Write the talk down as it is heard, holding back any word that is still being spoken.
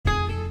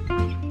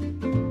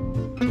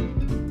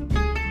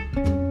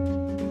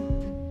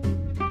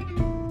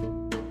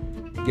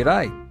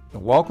G'day,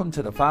 and welcome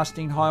to the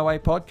Fasting Highway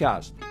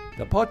podcast,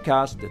 the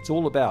podcast that's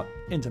all about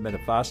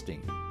intermittent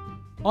fasting.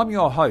 I'm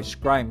your host,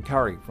 Graham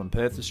Curry from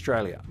Perth,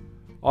 Australia.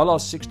 I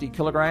lost 60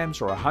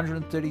 kilograms or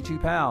 132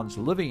 pounds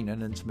living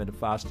an intermittent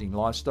fasting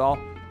lifestyle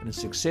and have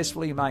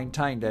successfully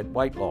maintained that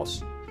weight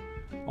loss.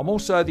 I'm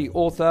also the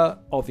author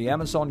of the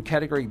Amazon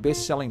category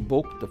best-selling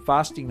book, The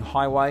Fasting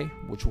Highway,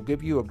 which will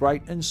give you a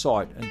great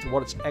insight into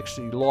what it's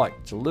actually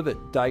like to live it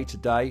day to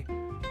day,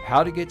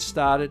 how to get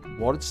started,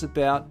 what it's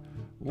about,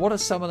 what are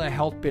some of the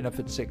health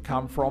benefits that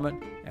come from it,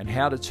 and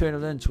how to turn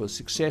it into a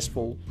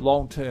successful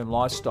long-term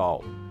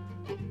lifestyle.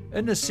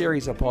 In this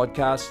series of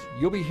podcasts,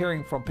 you'll be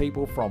hearing from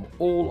people from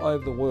all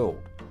over the world,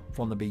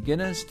 from the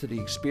beginners to the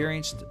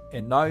experienced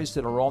and those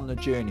that are on the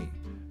journey.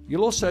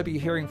 You'll also be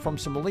hearing from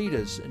some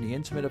leaders in the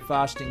intermittent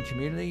fasting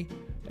community,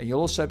 and you'll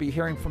also be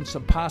hearing from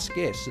some past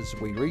guests as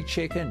we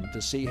recheck in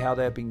to see how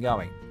they've been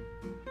going.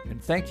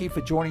 And thank you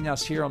for joining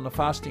us here on the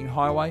Fasting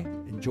Highway.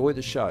 Enjoy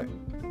the show.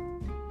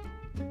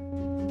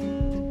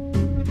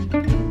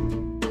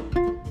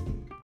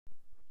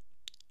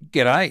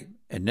 G'day,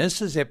 and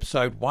this is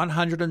episode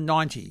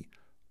 190,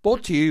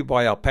 brought to you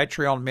by our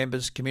Patreon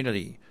members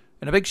community.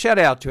 And a big shout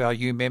out to our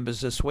new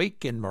members this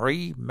week in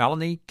Marie,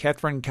 Melanie,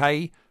 Catherine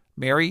K,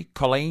 Mary,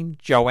 Colleen,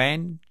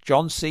 Joanne,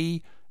 John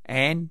C,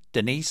 Anne,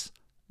 Denise,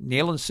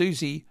 Neil and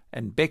Susie,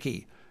 and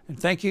Becky. And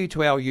thank you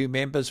to our new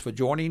members for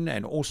joining,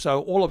 and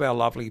also all of our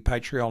lovely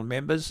Patreon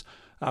members.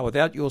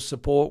 Without your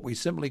support, we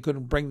simply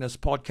couldn't bring this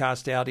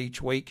podcast out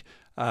each week.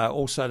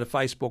 Also, the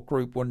Facebook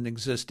group wouldn't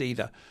exist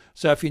either.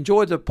 So if you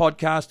enjoyed the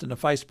podcast and the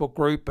Facebook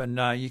group, and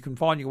you can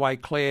find your way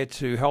clear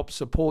to help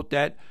support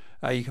that,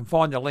 you can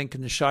find the link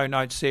in the show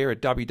notes there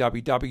at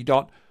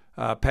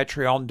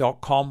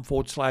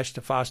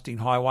www.patreon.com/The Fasting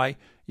Highway.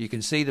 You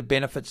can see the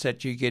benefits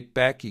that you get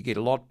back. You get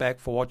a lot back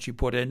for what you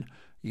put in.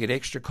 You get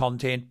extra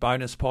content,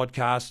 bonus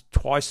podcasts,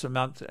 twice a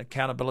month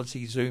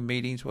accountability Zoom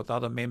meetings with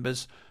other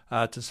members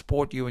to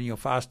support you in your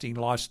fasting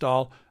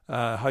lifestyle,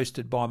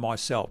 hosted by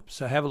myself.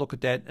 So have a look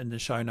at that in the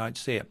show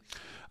notes there.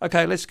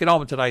 Okay, let's get on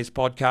with today's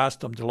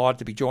podcast. I'm delighted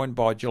to be joined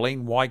by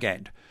Jalene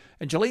Weigand.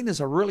 And Jalene is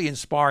a really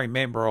inspiring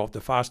member of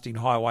the Fasting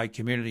Highway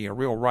community, a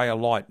real ray of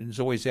light, and is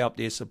always out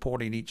there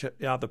supporting each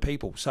other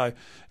people. So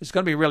it's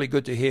going to be really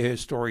good to hear her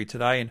story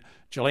today. And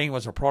Jalene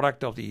was a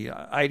product of the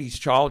 80s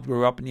child,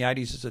 grew up in the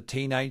 80s as a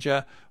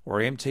teenager,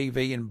 where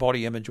MTV and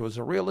body image was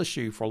a real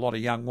issue for a lot of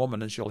young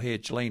women, as you'll hear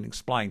Jalene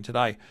explain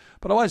today.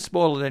 But I won't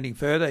spoil it any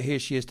further. Here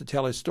she is to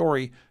tell her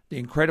story, the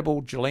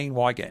incredible Jalene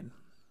Weigand.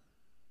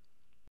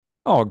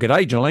 Oh,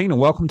 g'day, Jalene, and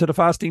welcome to the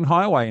Fasting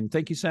Highway. And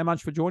thank you so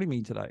much for joining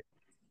me today.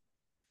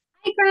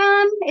 Hi,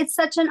 Graham. It's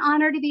such an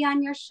honor to be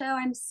on your show.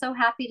 I'm so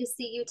happy to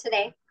see you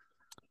today.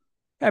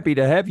 Happy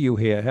to have you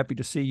here. Happy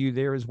to see you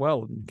there as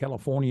well, in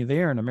California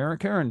there in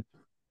America. And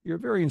you're a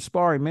very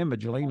inspiring member,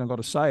 Jalene, I've got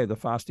to say, of the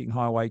Fasting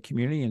Highway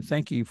community. And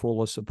thank you for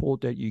all the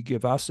support that you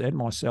give us and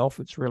myself.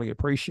 It's really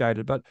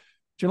appreciated. But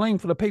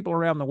Jalene, for the people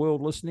around the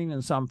world listening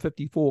in some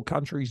 54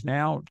 countries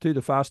now to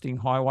the Fasting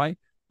Highway,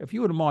 if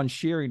you wouldn't mind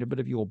sharing a bit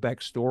of your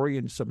backstory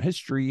and some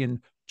history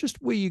and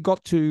just where you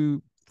got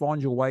to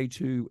find your way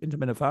to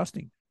intermittent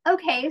fasting.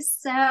 Okay,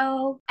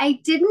 so I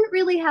didn't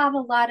really have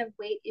a lot of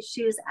weight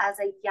issues as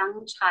a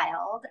young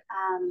child.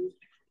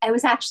 I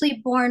was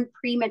actually born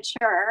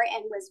premature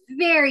and was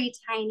very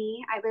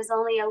tiny. I was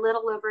only a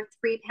little over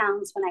 3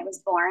 pounds when I was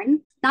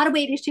born. Not a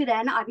weight issue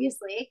then,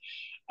 obviously.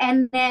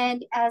 And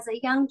then as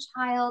a young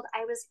child,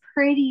 I was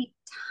pretty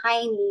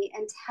tiny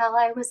until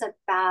I was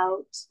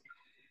about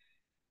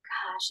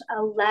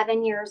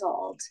 11 years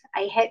old.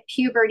 I hit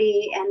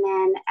puberty and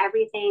then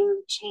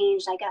everything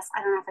changed. I guess,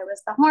 I don't know if it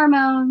was the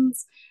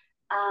hormones,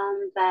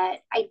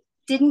 but I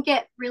didn't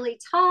get really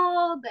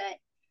tall, but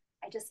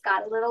I just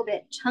got a little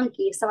bit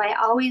chunky. So I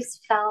always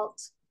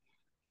felt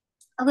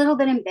a little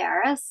bit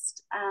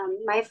embarrassed.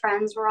 My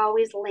friends were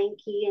always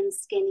lanky and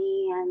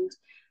skinny, and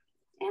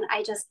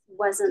I just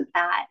wasn't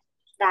that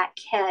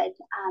kid.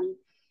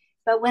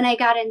 But when I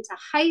got into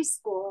high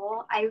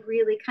school, I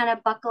really kind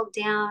of buckled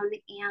down,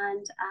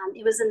 and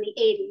it was in the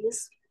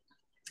 80s.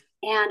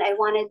 And I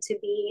wanted to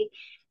be,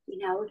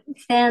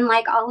 thin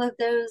like all of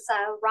those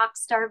rock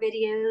star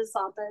videos,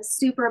 all the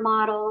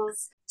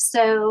supermodels.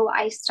 So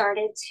I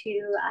started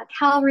to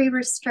calorie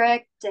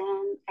restrict,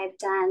 and I've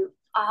done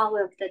all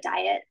of the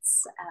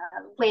diets,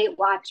 Weight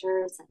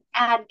Watchers and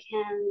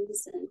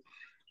Atkins,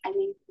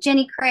 and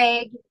Jenny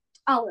Craig,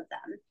 all of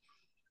them.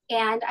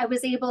 And I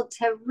was able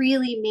to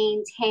really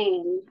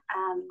maintain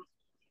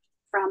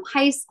from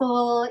high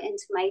school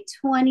into my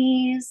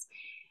 20s.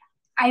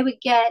 I would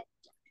get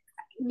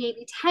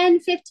maybe 10,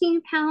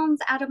 15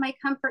 pounds out of my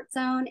comfort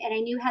zone, and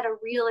I knew how to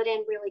reel it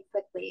in really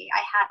quickly. I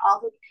had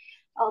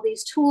all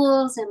these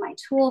tools in my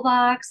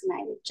toolbox, and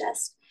I would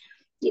just,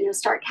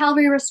 start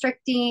calorie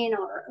restricting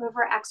or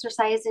over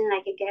exercising, and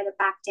I could get it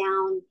back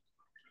down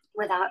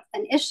without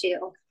an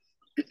issue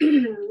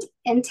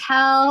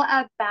until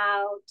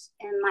about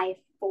in my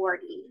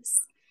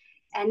 40s.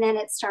 And then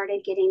it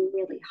started getting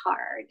really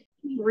hard,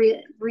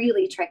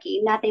 really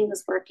tricky. Nothing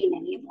was working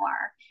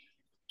anymore.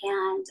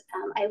 And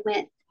I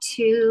went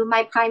to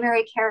my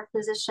primary care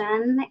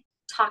physician,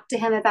 talked to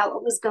him about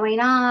what was going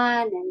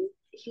on, and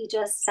he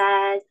just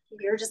said,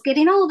 "You're just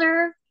getting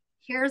older.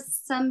 Here's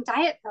some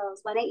diet pills.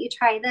 Why don't you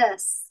try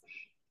this?"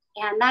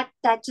 And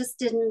that just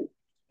didn't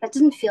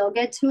feel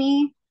good to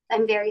me.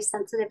 I'm very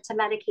sensitive to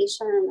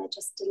medication, and it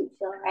just didn't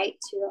feel right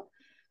to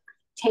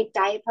take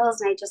diet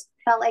pills. And I just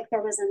felt like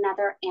there was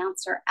another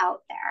answer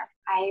out there.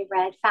 I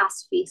read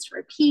Fast, Feast,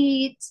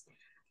 Repeat.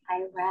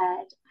 I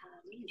read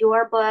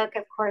your book,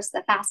 of course,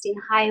 The Fasting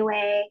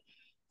Highway.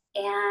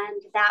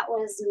 And that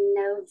was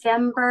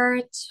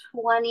November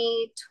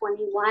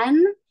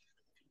 2021.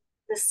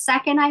 The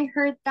second I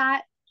heard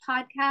that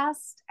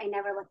podcast, I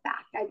never looked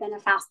back. I've been a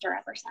faster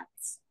ever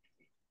since.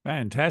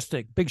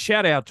 Fantastic. Big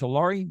shout out to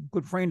Laurie,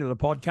 good friend of the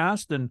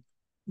podcast. And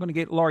I'm going to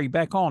get Laurie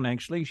back on,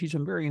 actually. She's a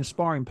very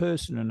inspiring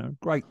person and a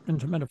great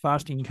intermittent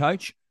fasting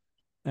coach.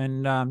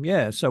 And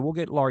so we'll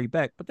get Laurie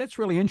back. But that's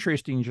really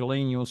interesting,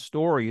 Jalene. Your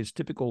story is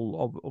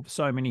typical of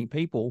so many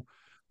people.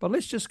 But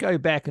let's just go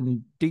back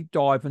and deep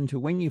dive into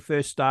when you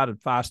first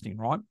started fasting,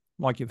 right?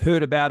 Like you've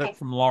heard about it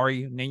from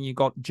Laurie, and then you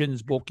got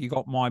Jin's book, you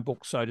got my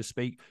book, so to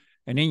speak,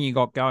 and then you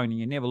got going and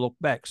you never looked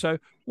back. So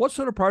what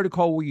sort of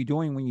protocol were you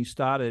doing when you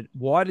started?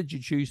 Why did you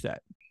choose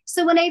that?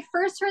 So when I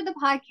first heard the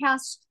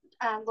podcast,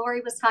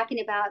 Laurie was talking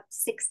about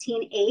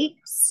 16-8.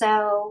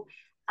 So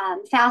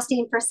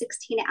fasting for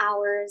 16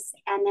 hours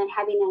and then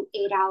having an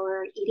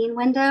 8-hour eating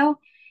window.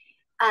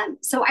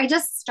 So I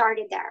just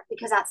started there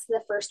because that's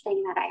the first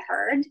thing that I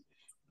heard.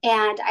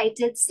 And I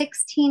did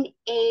 16-8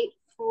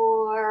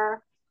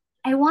 for,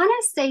 I want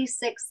to say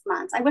 6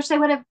 months. I wish I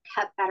would have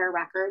kept better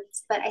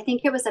records, but I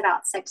think it was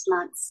about 6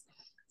 months.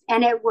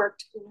 And it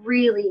worked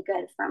really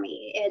good for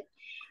me.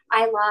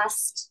 I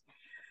lost,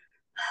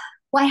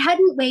 well, I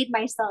hadn't weighed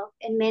myself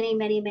in many,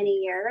 many, many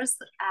years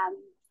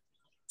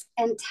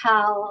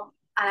until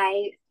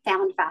I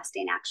found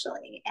fasting,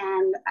 actually.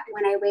 And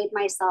when I weighed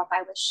myself,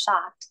 I was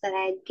shocked that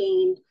I had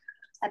gained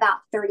about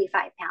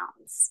 35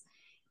 pounds.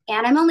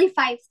 And I'm only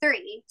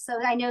 5'3".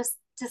 So I know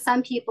to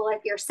some people,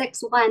 if you're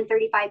 6'1",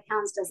 35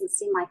 pounds doesn't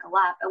seem like a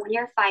lot. But when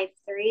you're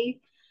 5'3",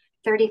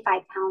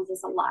 35 pounds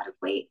is a lot of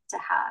weight to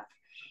have.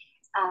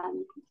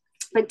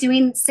 But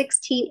doing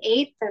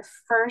 16-8,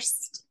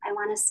 I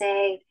want to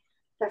say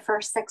the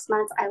first 6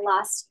 months, I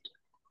lost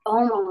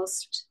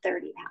almost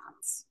 30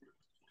 pounds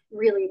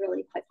really,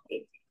 really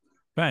quickly.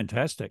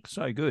 Fantastic.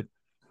 So good.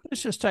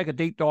 Let's just take a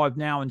deep dive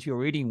now into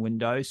your eating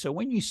window. So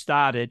when you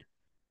started,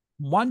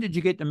 one, did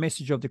you get the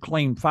message of the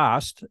clean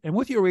fast? And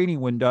with your eating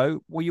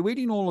window, were you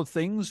eating all the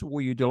things?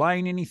 Were you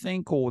delaying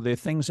anything? Or were there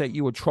things that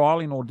you were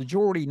trialing? Or did you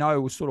already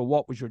know sort of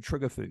what was your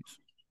trigger foods?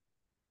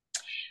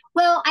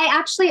 Well, I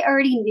actually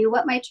already knew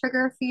what my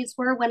trigger foods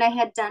were when I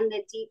had done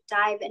the deep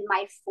dive in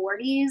my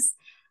 40s.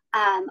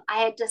 I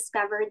had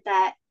discovered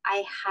that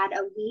I had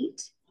a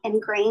wheat and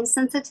grain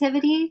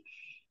sensitivity.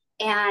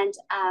 And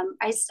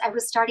I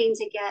was starting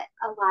to get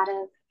a lot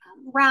of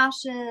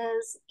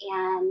rashes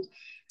and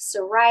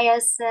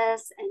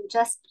psoriasis and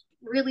just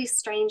really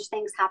strange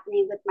things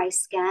happening with my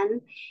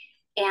skin.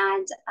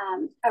 And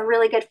a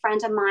really good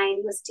friend of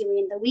mine was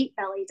doing the Wheat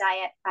Belly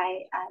diet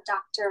by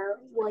Dr.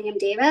 William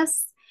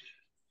Davis.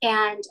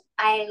 And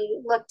I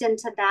looked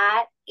into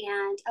that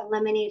and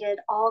eliminated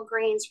all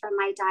grains from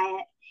my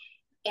diet.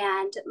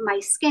 And my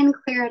skin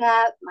cleared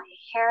up, my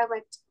hair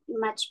looked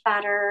much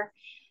better.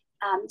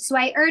 So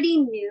I already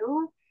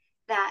knew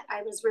that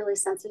I was really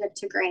sensitive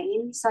to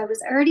grain. So I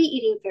was already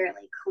eating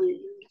fairly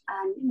clean,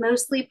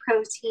 mostly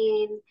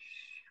protein,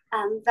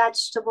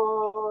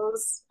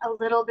 vegetables, a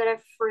little bit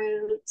of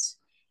fruit.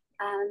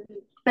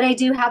 But I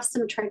do have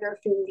some trigger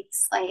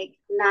foods like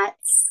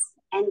nuts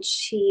and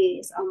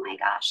cheese. Oh my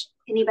gosh.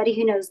 Anybody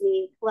who knows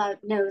me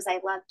knows I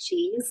love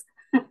cheese.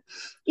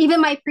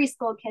 Even my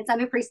preschool kids,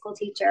 I'm a preschool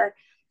teacher.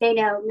 They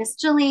know Miss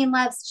Jalene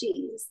loves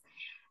cheese.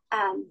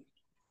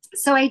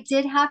 So I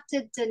did have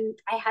to,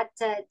 I had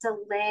to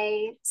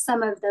delay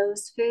some of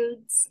those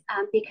foods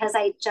because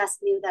I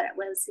just knew that it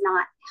was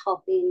not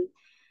helping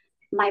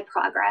my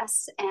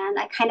progress. And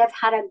I kind of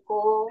had a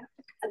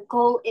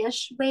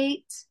goal-ish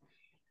weight,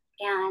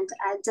 and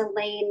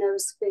delaying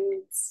those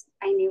foods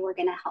I knew were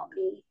going to help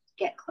me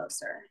get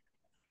closer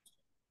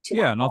to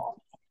that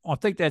goal. I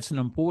think that's an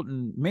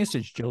important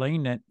message,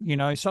 Jalene,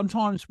 that,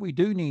 sometimes we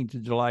do need to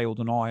delay or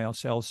deny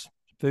ourselves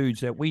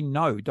foods that we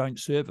know don't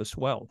serve us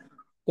well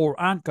or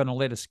aren't going to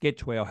let us get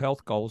to our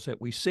health goals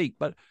that we seek.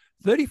 But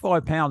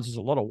 35 pounds is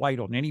a lot of weight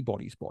on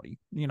anybody's body.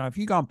 If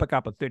you go and pick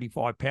up a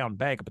 35-pound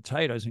bag of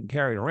potatoes and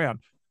carry it around,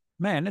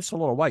 man, that's a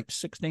lot of weight,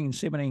 16,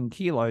 17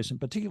 kilos.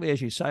 And particularly,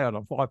 as you say, on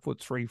a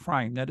 5'3"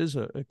 frame, that is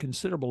a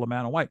considerable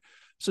amount of weight.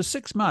 So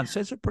 6 months,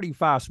 that's a pretty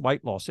fast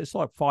weight loss. It's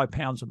like 5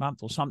 pounds a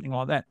month or something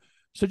like that.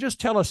 So just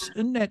tell us,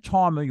 in that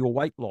time of your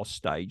weight loss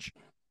stage,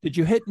 did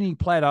you hit any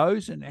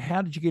plateaus, and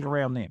how did you get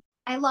around them?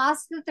 I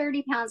lost the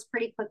 30 pounds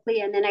pretty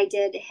quickly, and then I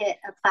did hit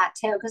a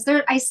plateau because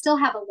I still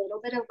have a little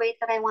bit of weight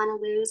that I want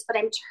to lose, but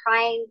I'm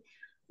trying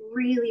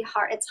really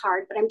hard. It's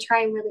hard, but I'm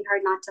trying really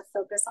hard not to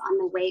focus on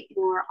the weight,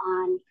 more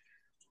on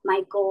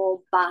my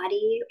goal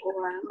body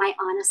or my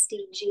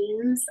honesty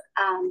genes.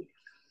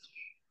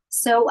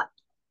 So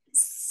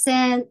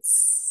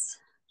since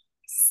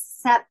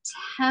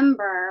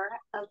September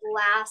of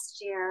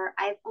last year,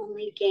 I've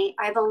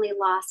only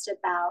lost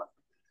about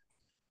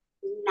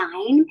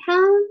 9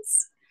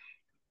 pounds.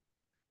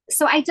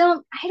 So I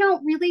don't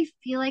really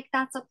feel like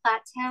that's a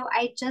plateau.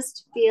 I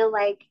just feel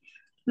like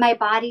my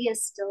body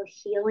is still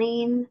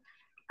healing.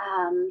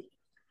 Um,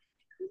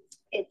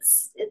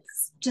 it's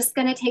just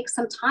going to take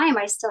some time.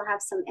 I still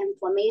have some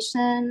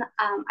inflammation.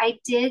 I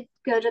did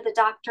go to the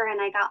doctor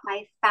and I got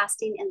my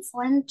fasting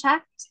insulin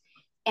checked,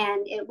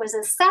 and it was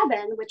a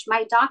 7, which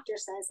my doctor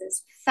says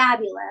is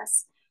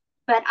fabulous.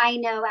 But I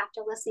know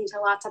after listening to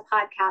lots of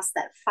podcasts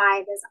that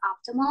 5 is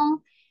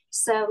optimal.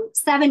 So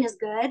 7 is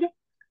good.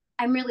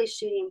 I'm really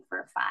shooting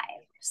for 5.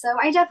 So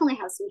I definitely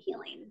have some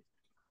healing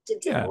to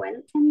do, Yeah.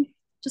 and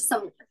just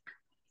some work.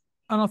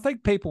 And I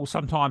think people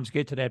sometimes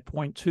get to that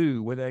point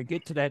too, where they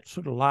get to that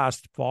sort of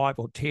last 5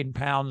 or 10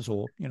 pounds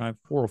or, 4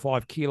 or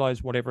 5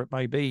 kilos, whatever it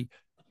may be.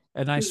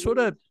 And they sort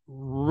Mm-hmm. of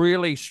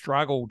really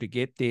struggle to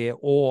get there,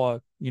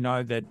 or,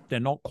 that they're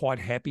not quite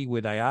happy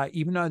where they are,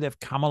 even though they've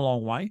come a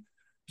long way.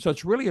 So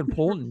it's really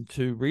important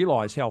to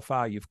realize how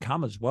far you've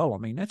come as well. I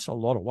mean, that's a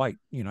lot of weight,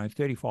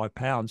 35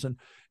 pounds. And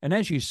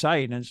as you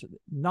say, and it's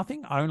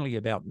nothing only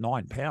about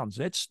 9 pounds,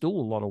 that's still a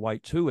lot of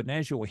weight too. And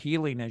as you're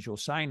healing, as you're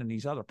saying, and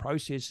these other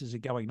processes are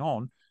going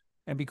on,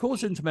 and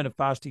because intermittent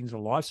fasting is a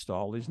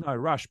lifestyle, there's no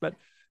rush. But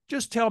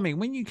just tell me,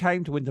 when you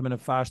came to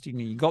intermittent fasting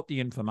and you got the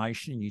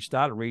information and you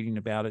started reading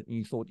about it and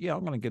you thought, yeah,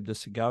 I'm going to give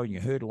this a go, and you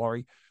heard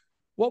Laurie,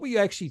 what were you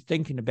actually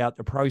thinking about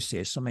the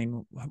process? I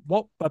mean,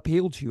 what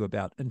appealed to you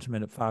about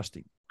intermittent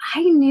fasting?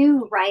 I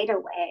knew right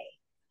away,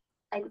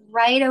 like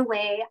right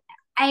away.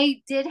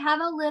 I did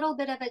have a little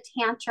bit of a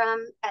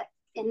tantrum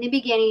in the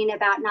beginning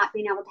about not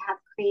being able to have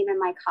cream in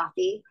my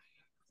coffee,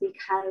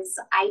 because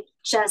I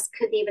just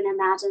couldn't even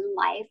imagine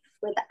life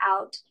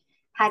without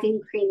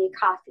having creamy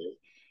coffee.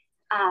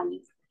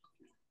 Um,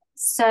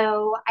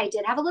 so I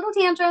did have a little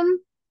tantrum.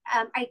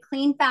 I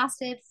clean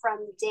fasted from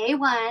day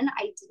one.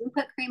 I didn't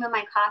put cream in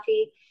my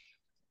coffee.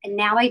 And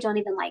now I don't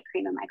even like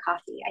cream in my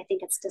coffee. I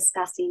think it's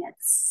disgusting.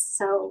 It's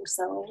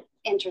so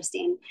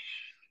interesting.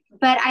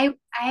 But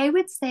I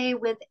would say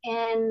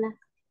within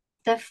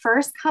the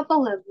first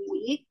couple of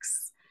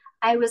weeks,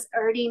 I was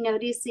already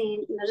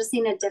noticing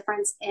a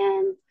difference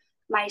in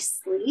my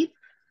sleep.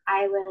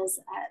 I was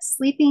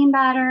sleeping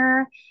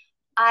better.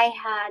 I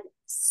had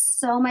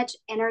so much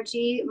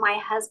energy. My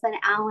husband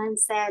Alan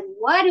said,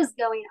 "What is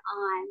going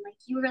on? Like,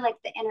 you were like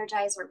the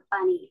Energizer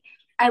bunny."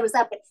 I was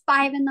up at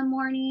 5 in the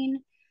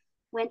morning,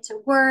 went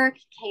to work,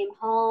 came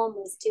home,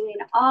 was doing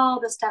all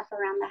the stuff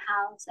around the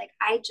house. Like,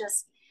 I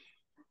just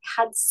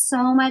had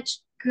so much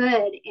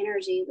good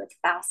energy with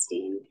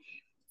fasting.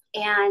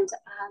 And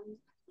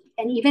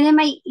even in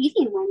my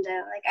eating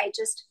window, like, I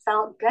just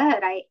felt good.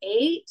 I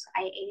ate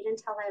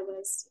until I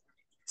was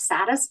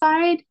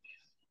satisfied,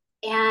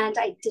 and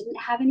I didn't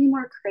have any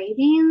more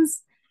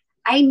cravings.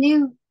 I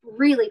knew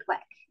really quick.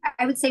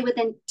 I would say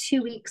within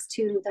 2 weeks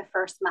to the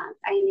first month,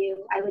 I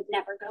knew I would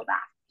never go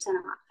back to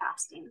not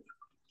fasting.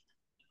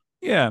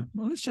 Yeah,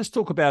 well, let's just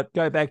go back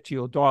to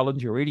your dial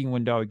into your eating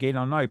window again.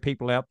 I know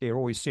people out there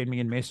always send me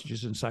in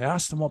messages and say,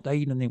 ask them what they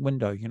eat in their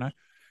window,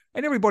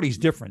 and everybody's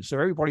different. So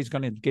everybody's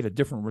going to get a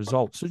different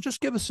result. So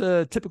just give us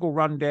a typical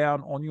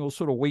rundown on your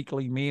sort of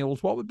weekly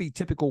meals. What would be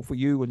typical for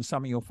you and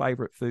some of your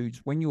favorite foods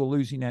when you were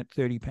losing that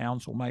 30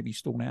 pounds, or maybe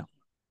still now?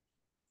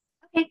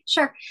 Okay,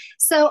 sure.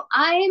 So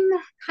I'm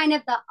kind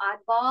of the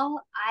oddball.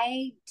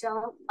 I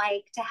don't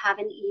like to have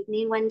an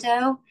evening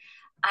window.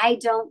 I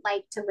don't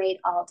like to wait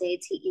all day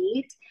to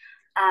eat.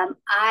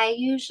 I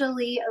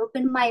usually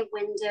open my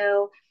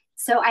window.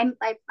 So I'm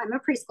a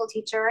preschool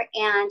teacher,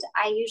 and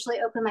I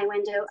usually open my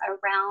window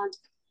around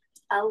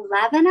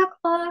 11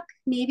 o'clock,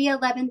 maybe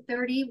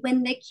 11:30,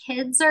 when the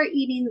kids are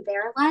eating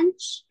their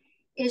lunch.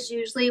 Is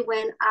usually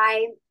when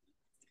I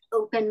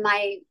open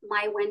my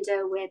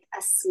window with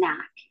a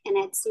snack, and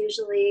it's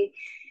usually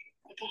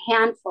like a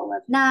handful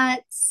of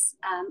nuts,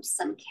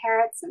 some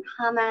carrots and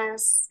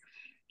hummus,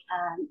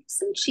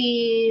 some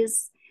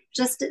cheese.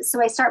 Just so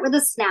I start with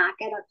a snack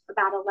at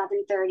about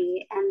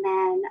 11:30, and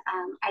then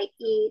I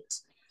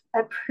eat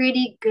a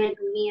pretty good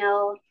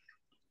meal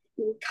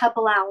a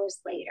couple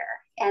hours later,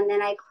 and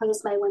then I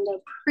close my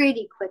window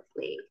pretty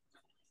quickly.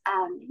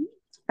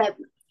 But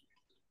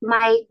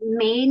my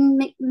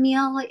main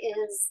meal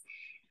is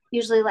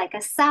usually like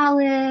a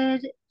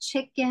salad,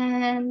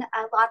 chicken,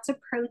 lots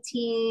of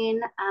protein.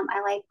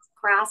 I like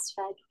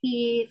grass-fed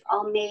beef.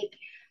 I'll make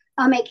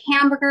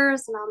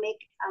hamburgers, and I'll make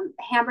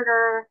a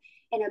hamburger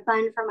in a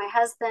bun for my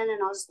husband,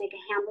 and I'll just make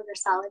a hamburger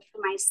salad for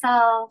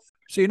myself.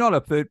 So you're not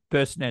a food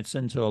person that's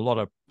into a lot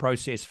of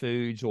processed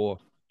foods or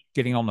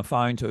getting on the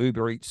phone to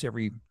Uber Eats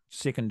every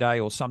second day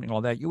or something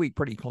like that. You eat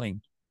pretty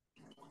clean.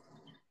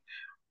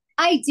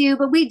 I do,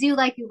 but we do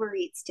like Uber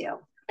Eats too.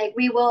 Like,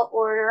 we will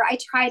order. I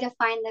try to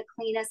find the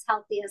cleanest,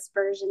 healthiest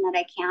version that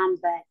I can,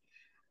 but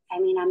I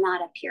mean, I'm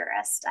not a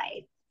purist.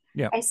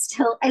 Yeah. I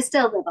still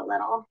live a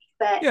little,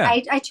 but Yeah.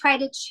 I try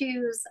to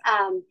choose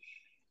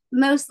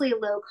mostly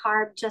low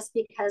carb, just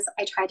because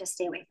I try to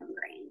stay away from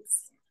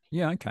grains.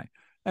 Yeah, okay.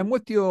 And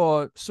with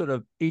your sort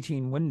of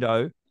eating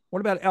window, what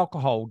about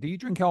alcohol? Do you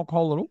drink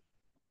alcohol at all?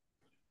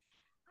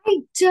 I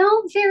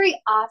don't very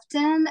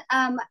often.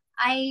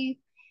 I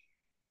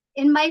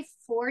in my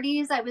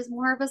 40s, I was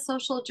more of a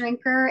social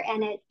drinker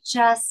and it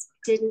just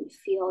didn't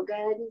feel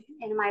good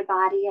in my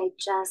body.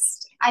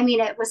 I mean,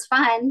 it was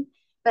fun,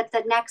 but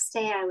the next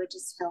day I would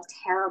just feel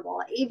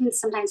terrible. Even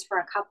sometimes for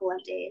a couple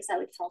of days, I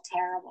would feel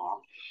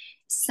terrible.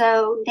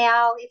 So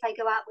now if I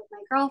go out with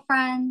my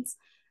girlfriends,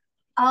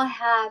 I'll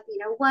have,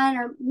 one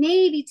or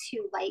maybe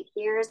two light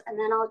beers and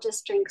then I'll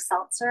just drink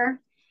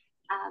seltzer.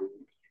 Um,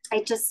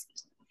 it just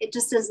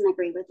doesn't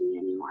agree with me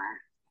anymore.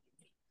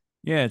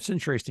 Yeah, it's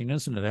interesting,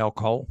 isn't it?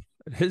 Alcohol.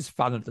 It is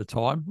fun at the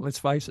time, let's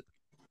face it.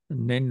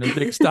 And then the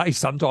next day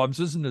sometimes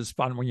isn't as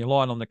fun when you're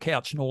lying on the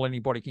couch and all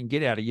anybody can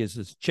get out of you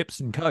is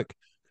chips and Coke.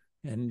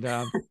 And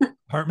I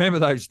remember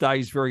those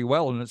days very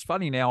well. And it's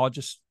funny now, I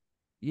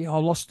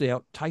lost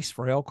our taste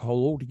for alcohol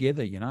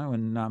altogether,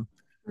 and Mhm.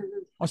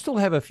 I still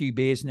have a few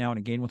beers now and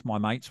again with my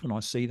mates when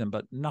I see them,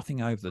 but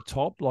nothing over the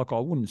top. Like I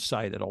wouldn't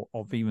say that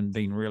I've even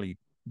been really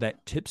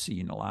that tipsy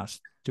in the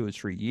last 2 or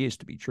 3 years,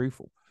 to be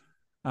truthful.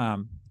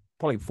 Um,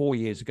 Probably 4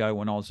 years ago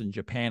when I was in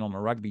Japan on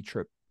a rugby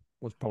trip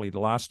was probably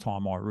the last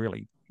time I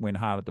really went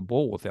hard at the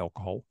ball with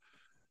alcohol.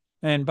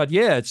 But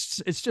yeah,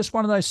 it's just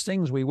one of those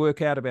things we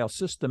work out of our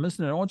system,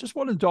 isn't it? I just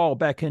want to dial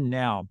back in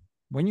now.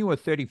 When you were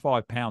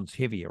 35 pounds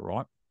heavier,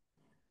 right?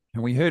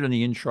 And we heard in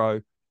the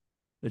intro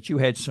that you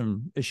had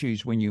some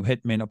issues when you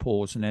hit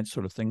menopause and that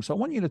sort of thing. So I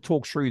want you to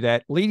talk through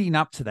that leading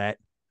up to that,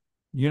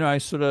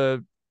 sort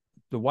of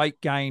the weight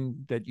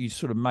gain that you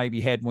sort of maybe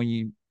had when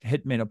you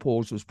hit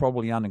menopause was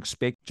probably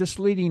unexpected. Just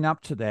leading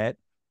up to that,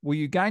 were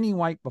you gaining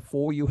weight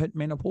before you hit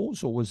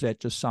menopause, or was that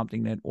just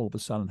something that all of a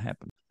sudden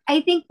happened? I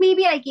think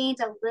maybe I gained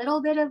a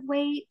little bit of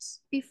weight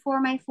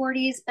before my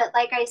 40s, but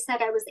like I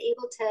said, I was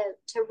able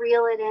to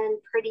reel it in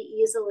pretty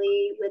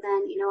easily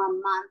within, a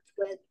month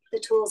with the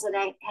tools that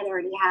I had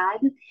already had,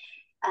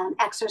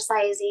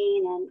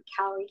 exercising and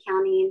calorie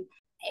counting.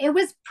 It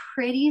was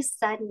pretty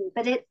sudden,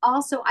 but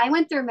I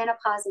went through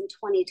menopause in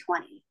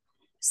 2020.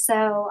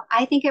 So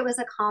I think it was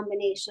a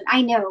combination.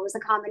 I know it was a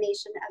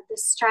combination of the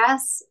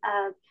stress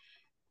of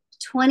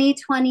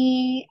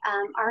 2020,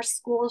 our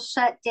school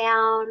shut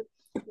down.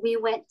 We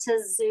went to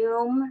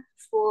Zoom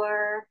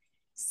for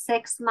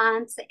 6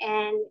 months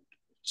and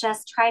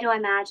just try to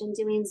imagine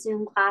doing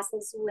Zoom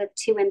classes with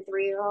 2 and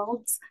 3 year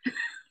olds.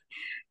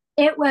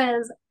 It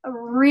was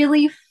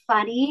really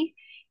funny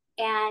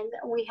and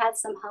we had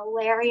some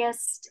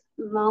hilarious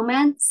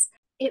moments.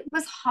 It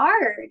was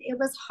hard. It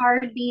was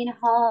hard being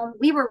home.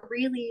 We were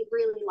really,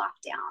 really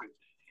locked down.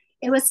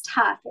 It was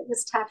tough. It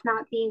was tough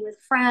not being with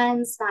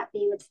friends, not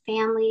being with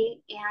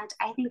family. And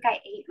I think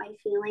I ate my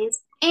feelings.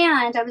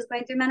 And I was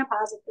going through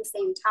menopause at the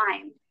same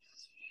time.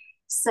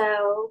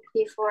 So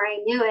before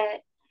I knew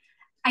it,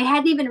 I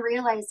hadn't even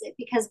realized it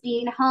because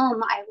being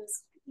home, I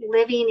was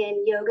living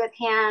in yoga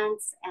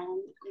pants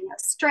and,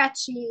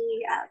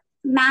 stretchy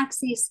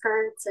maxi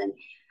skirts and,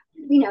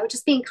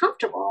 just being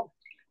comfortable.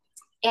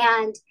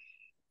 And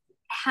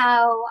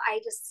how I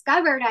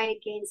discovered I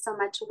had gained so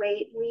much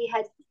weight, we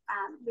had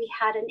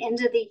an end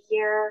of the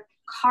year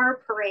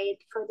car parade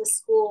for the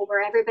school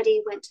where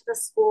everybody went to the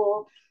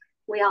school.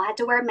 We all had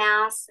to wear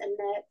masks, and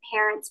the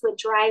parents would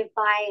drive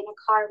by in a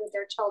car with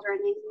their children,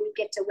 and we'd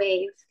get to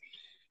wave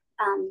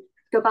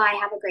goodbye,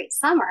 have a great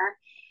summer.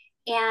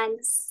 And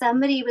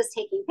somebody was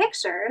taking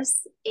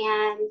pictures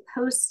and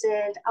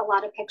posted a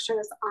lot of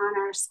pictures on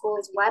our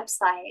school's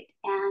website.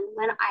 And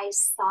when I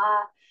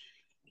saw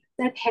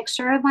the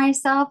picture of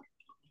myself,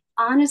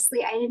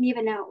 honestly, I didn't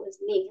even know it was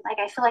me. Like,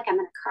 I feel like I'm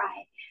going to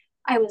cry.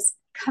 I was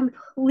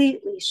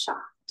completely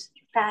shocked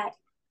that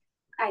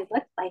I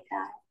looked like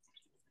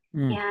that.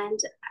 Mm. And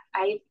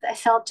I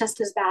felt just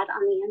as bad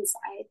on the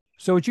inside.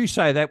 So would you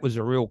say that was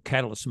a real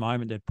catalyst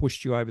moment that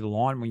pushed you over the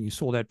line when you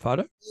saw that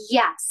photo?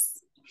 Yes.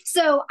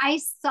 So I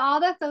saw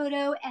the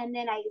photo and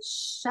then I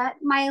shut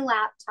my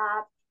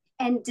laptop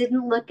and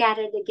didn't look at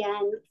it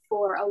again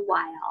for a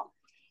while.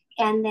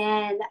 And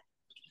then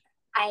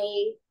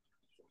I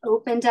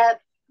opened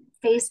up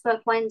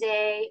Facebook one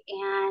day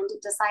and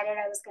decided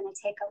I was going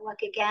to take a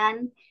look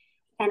again.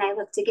 And I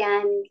looked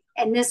again.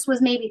 And this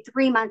was maybe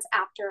 3 months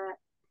after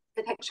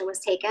the picture was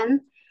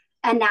taken.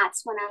 And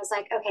that's when I was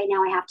like, okay,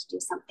 now I have to do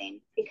something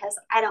because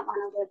I don't want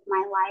to live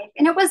my life.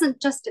 And it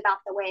wasn't just about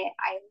the way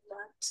I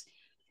looked.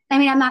 I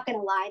mean, I'm not going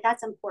to lie,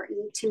 that's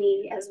important to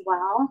me as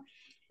well.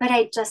 But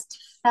I just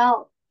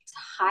felt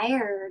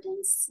tired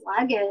and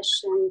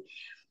sluggish. And,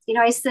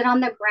 I sit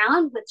on the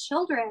ground with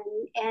children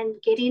and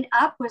getting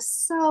up was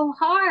so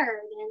hard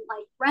and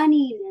like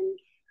running and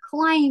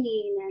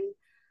climbing. And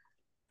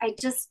I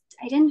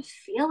didn't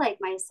feel like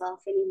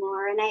myself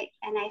anymore. And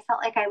I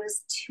felt like I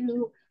was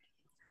too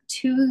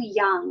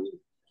young,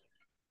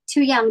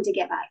 too young to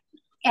give up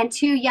and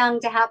too young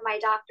to have my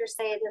doctor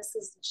say, this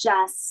is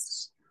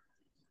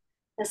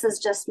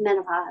just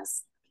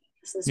menopause.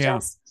 This is Yeah.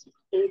 just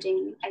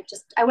aging.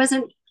 I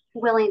wasn't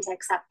willing to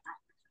accept that.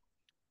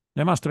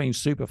 They must have been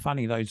super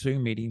funny, those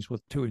Zoom meetings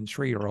with 2 and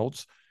 3 year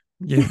olds.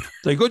 Yeah.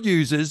 The good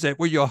news is that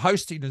when you're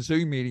hosting a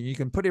Zoom meeting, you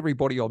can put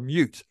everybody on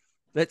mute.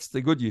 That's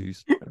the good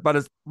news. But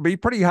it'd be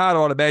pretty hard,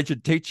 I'd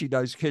imagine, teaching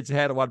those kids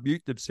how to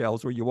unmute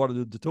themselves when you wanted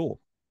them to talk.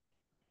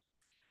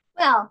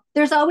 Well,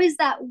 there's always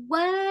that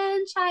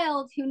one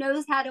child who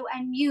knows how to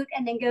unmute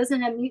and then goes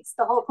and unmutes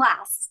the whole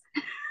class.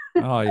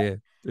 Oh, yeah.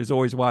 There's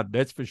always one,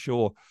 that's for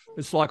sure.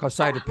 It's like I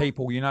say to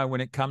people, when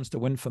it comes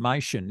to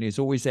information, there's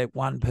always that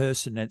one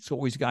person that's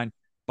always going,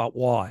 but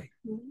why?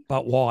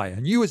 But why?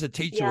 And you as a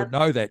teacher would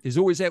know that. There's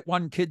always that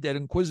one kid, that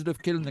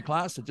inquisitive kid in the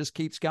class that just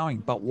keeps going,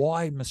 but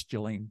why, Miss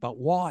Jalene? But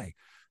why?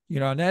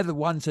 And they're the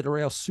ones that are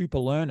our super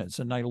learners,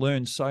 and they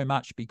learn so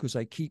much because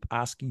they keep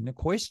asking the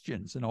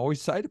questions. And I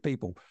always say to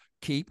people,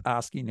 keep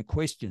asking the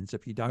questions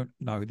if you don't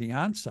know the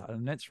answer.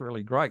 And that's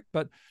really great.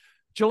 But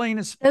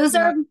Jalene, those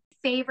are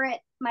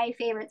my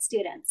favorite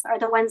students are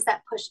the ones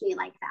that push me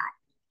like that.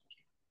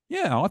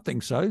 Yeah, I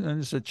think so.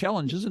 And it's a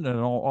challenge, isn't it? And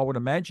I would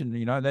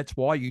imagine, that's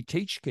why you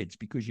teach kids,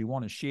 because you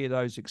want to share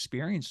those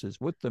experiences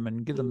with them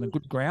and give them a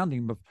good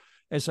grounding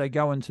as they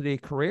go into their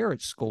career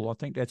at school. I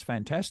think that's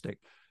fantastic.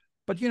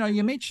 But,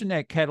 you mentioned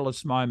that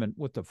catalyst moment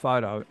with the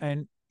photo.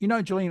 And,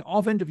 Jalene,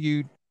 I've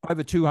interviewed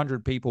over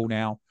 200 people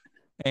now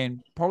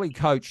and probably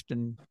coached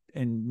and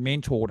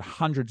mentored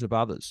hundreds of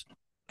others.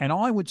 And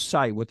I would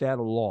say, without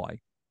a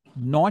lie,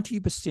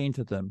 90%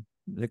 of them,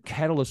 the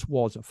catalyst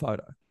was a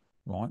photo,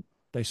 right?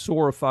 They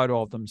saw a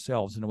photo of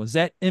themselves, and it was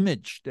that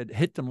image that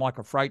hit them like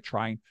a freight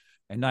train,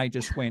 and they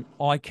just went,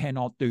 I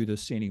cannot do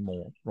this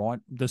anymore, right?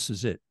 This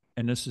is it,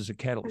 and this is a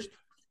catalyst.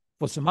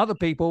 For some other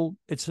people,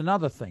 it's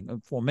another thing.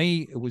 And for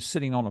me, it was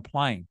sitting on a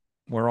plane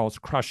where I was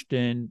crushed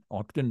in,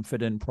 I didn't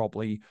fit in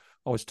properly,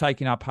 I was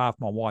taking up half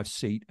my wife's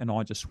seat, and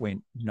I just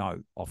went,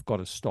 no, I've got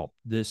to stop.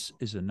 This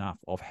is enough.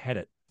 I've had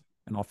it.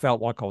 And I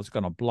felt like I was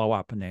going to blow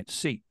up in that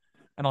seat.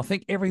 And I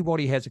think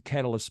everybody has a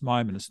catalyst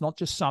moment. It's not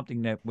just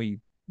something that we,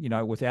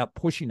 without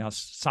pushing us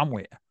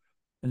somewhere.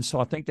 And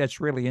so I think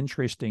that's really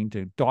interesting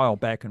to dial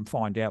back and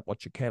find out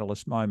what your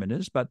catalyst moment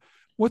is. But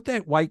with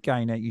that weight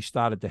gain that you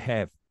started to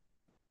have,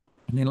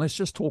 and then let's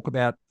just talk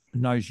about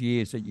in those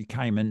years that you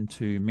came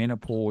into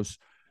menopause,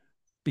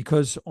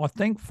 because I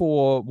think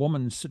for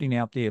women sitting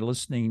out there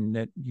listening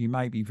that you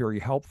may be very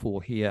helpful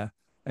here,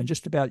 and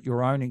just about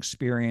your own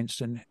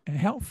experience and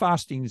how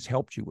fasting has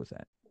helped you with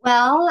that.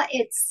 Well,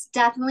 it's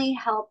definitely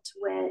helped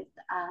with,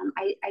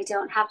 I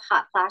don't have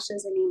hot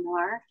flashes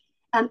anymore.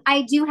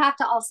 I do have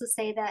to also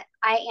say that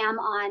I am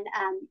on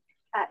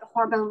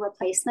hormone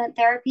replacement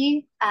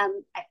therapy.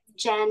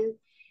 Jen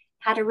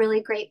had a really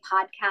great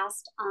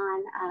podcast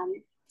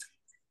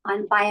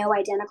on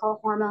bioidentical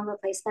hormone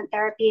replacement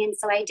therapy. And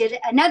so I did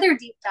another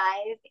deep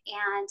dive.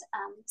 And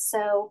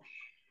so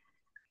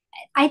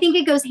I think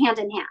it goes hand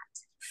in hand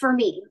for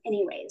me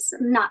anyways,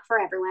 not for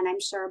everyone, I'm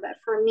sure, but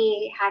for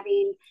me,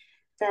 having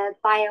the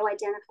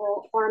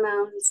bioidentical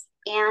hormones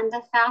and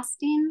the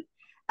fasting,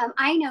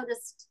 I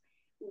noticed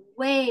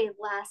way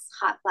less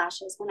hot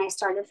flashes when I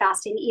started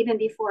fasting, even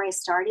before I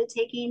started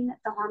taking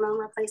the hormone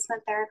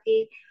replacement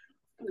therapy,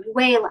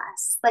 way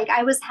less. Like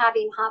I was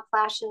having hot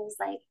flashes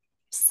like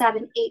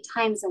 7-8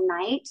 times a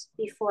night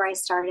before I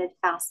started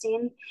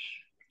fasting.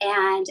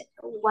 And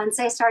once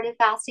I started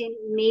fasting,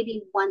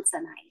 maybe once a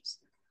night.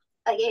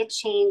 Like it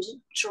changed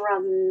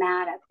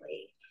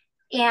dramatically.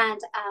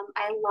 And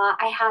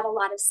I had a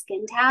lot of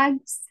skin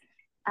tags,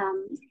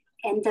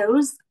 and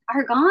those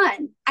are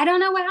gone. I don't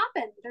know what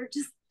happened.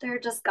 They're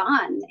just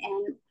gone.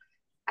 And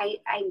I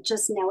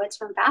just know it's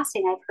from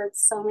fasting. I've heard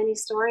so many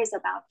stories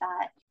about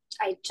that.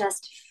 I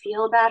just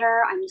feel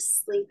better. I'm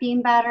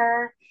sleeping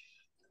better.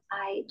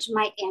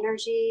 My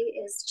energy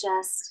is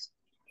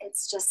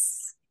it's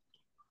just,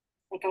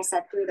 like I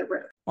said, through the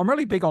roof. I'm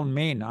really big on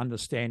men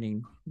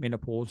understanding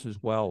menopause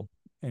as well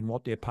and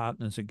what their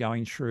partners are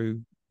going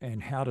through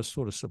and how to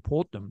sort of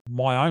support them.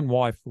 My own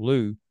wife,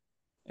 Lou,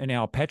 in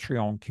our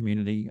Patreon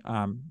community,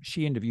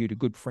 she interviewed a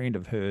good friend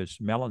of hers,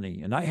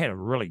 Melanie, and they had a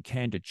really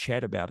candid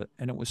chat about it.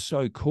 And it was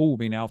so cool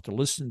being able to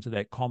listen to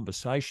that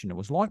conversation. It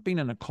was like being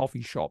in a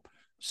coffee shop,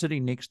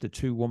 sitting next to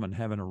two women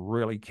having a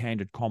really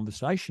candid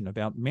conversation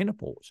about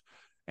menopause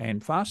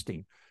and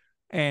fasting.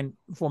 And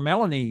for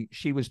Melanie,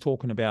 she was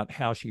talking about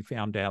how she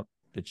found out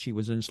that she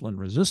was insulin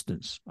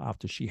resistant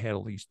after she had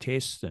all these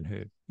tests, and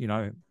her,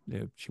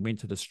 she went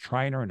to this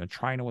trainer, and the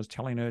trainer was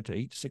telling her to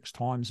eat 6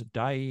 times a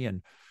day,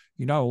 and,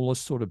 all this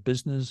sort of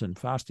business, and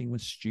fasting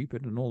was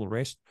stupid and all the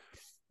rest.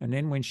 And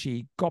then when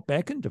she got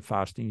back into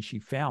fasting, she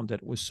found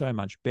that it was so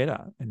much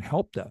better and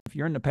helped her. If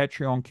you're in the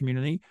Patreon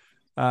community,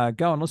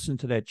 go and listen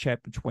to that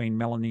chat between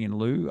Melanie and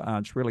Lou.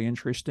 It's really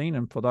interesting.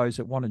 And for those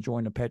that want to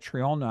join the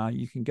Patreon,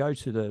 you can go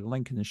to the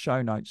link in the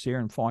show notes there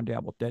and find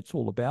out what that's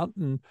all about.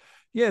 And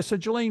yeah, so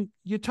Jalene,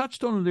 you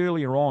touched on it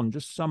earlier on,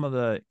 just some of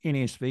the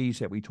NSVs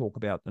that we talk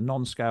about, the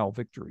non-scale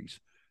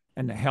victories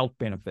and the health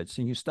benefits.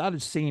 And you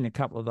started seeing a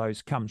couple of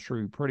those come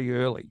through pretty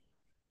early.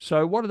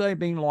 So what have they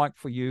been like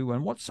for you,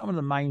 and what's some of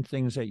the main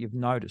things that you've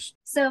noticed?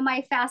 So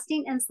my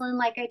fasting insulin,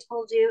 like I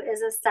told you,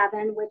 is a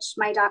 7, which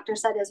my doctor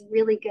said is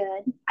really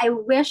good. I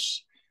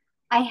wish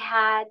I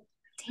had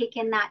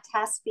taken that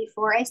test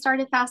before I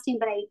started fasting,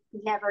 but I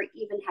never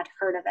even had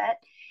heard of it.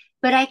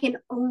 But I can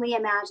only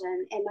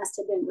imagine it must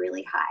have been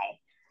really high.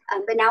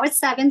 But now it's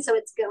 7, so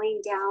it's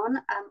going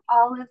down.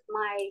 All of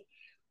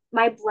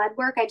my blood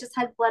work, I just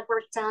had blood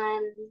work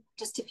done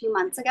just a few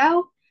months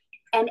ago,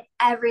 and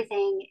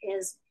everything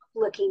is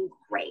looking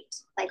great.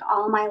 Like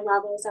all my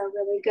levels are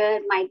really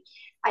good.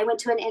 I went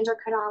to an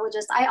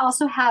endocrinologist. I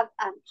also have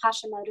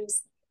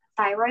Hashimoto's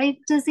thyroid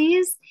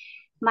disease.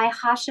 My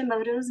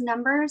Hashimoto's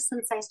numbers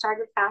since I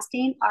started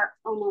fasting are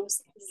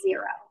almost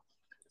 0.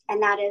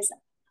 And that is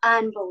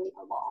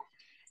unbelievable.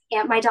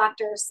 And my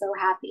doctor is so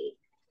happy.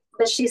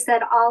 But she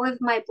said all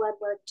of my blood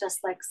work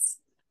just looks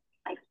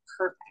like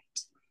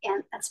perfect.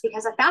 And that's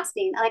because of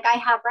fasting. Like I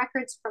have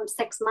records from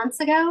 6 months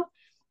ago,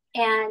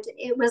 and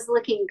it was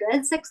looking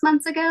good 6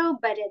 months ago,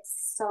 but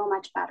it's so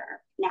much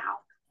better now.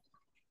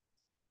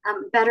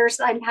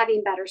 I'm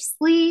having better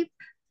sleep.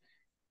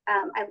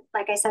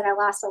 Like I said, I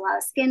lost a lot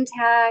of skin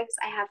tags.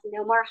 I have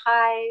no more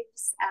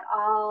hives at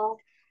all.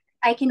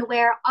 I can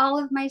wear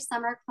all of my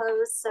summer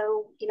clothes.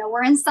 So,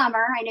 we're in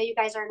summer. I know you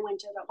guys are in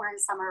winter, but we're in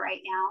summer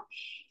right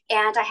now.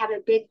 And I have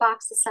a big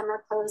box of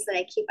summer clothes that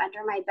I keep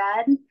under my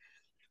bed.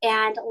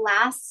 And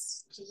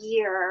last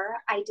year,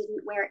 I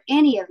didn't wear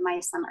any of my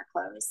summer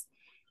clothes.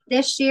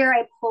 This year,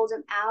 I pulled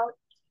them out.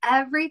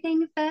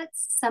 Everything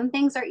fits. Some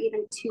things are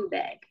even too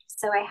big.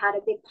 So I had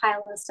a big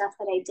pile of stuff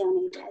that I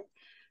donated.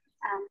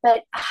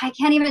 But I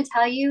can't even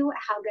tell you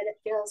how good it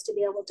feels to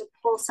be able to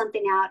pull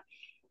something out,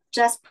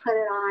 just put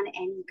it on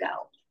and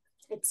go.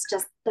 It's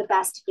just the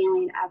best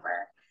feeling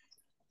ever.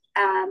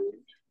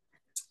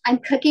 I'm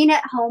cooking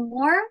at home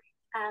more,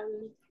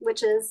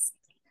 which is,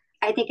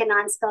 I think, a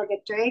non-spell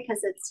victory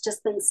because it's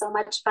just been so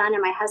much fun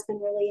and my husband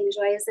really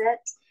enjoys it.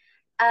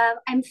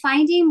 I'm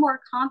finding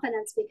more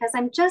confidence because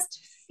I'm just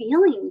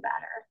feeling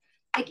better.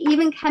 Like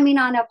even coming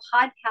on a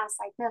podcast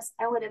like this,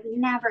 I would have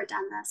never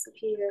done this a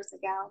few years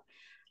ago.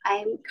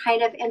 I'm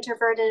kind of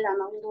introverted. I'm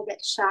a little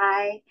bit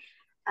shy.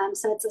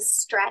 So it's a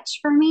stretch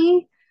for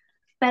me,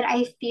 but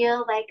I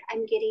feel like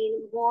I'm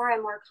getting more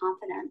and more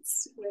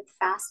confidence with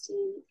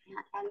fasting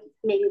and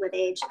maybe with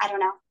age. I don't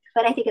know,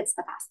 but I think it's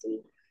the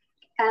fasting.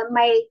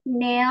 My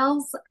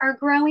nails are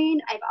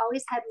growing. I've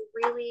always had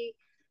really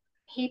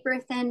paper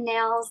thin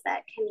nails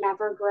that can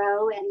never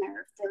grow, and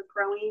they're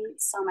growing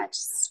so much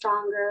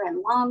stronger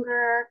and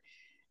longer.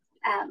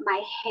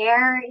 My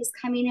hair is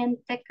coming in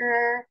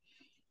thicker.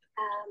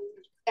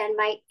 And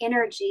my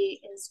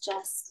energy is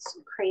just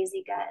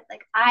crazy good.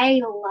 Like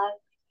I love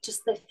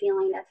just the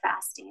feeling of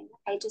fasting.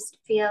 I just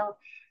feel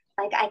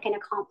like I can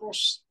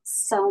accomplish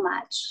so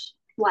much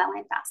while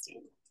I'm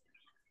fasting.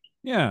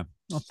 Yeah,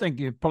 I think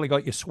you've probably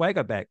got your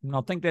swagger back. And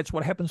I think that's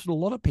what happens to a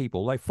lot of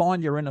people. They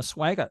find you're in a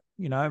swagger,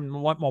 and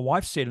like my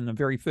wife said in the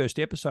very first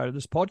episode of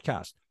this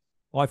podcast,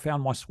 I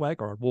found my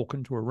swagger. I'd walk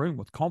into a room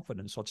with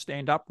confidence. I'd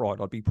stand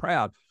upright. I'd be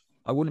proud.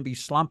 I wouldn't be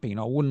slumping.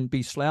 I wouldn't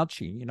be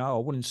slouching. I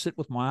wouldn't sit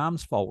with my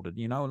arms folded,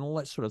 and all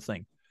that sort of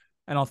thing.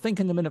 And I think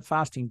intermittent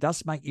fasting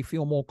does make you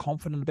feel more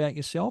confident about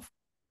yourself.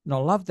 And I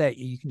love that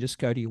you can just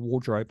go to your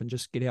wardrobe and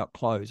just get out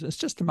clothes. It's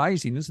just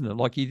amazing, isn't it?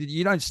 Like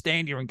you don't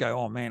stand here and go,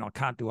 oh man, I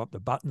can't do up the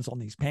buttons on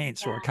these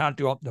pants, or I can't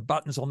do up the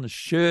buttons on the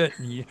shirt.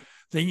 And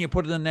then you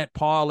put it in that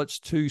pile that's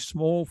too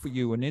small for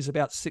you. And there's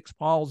about 6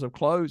 piles of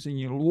clothes in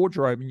your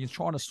wardrobe and you're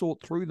trying to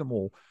sort through them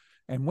all.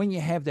 And when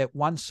you have that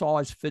one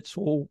size fits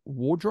all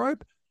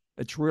wardrobe,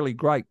 it's really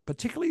great,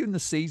 particularly in the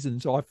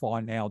seasons. I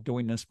find now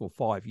doing this for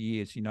 5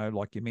 years,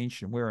 like you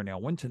mentioned, we're in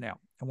our winter now.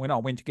 And when I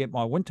went to get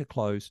my winter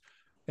clothes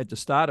at the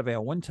start of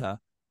our winter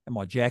and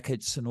my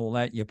jackets and all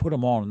that, you put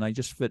them on and they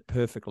just fit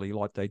perfectly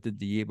like they did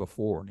the year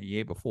before and the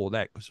year before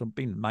that, because I've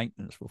been in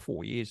maintenance for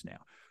 4 years now.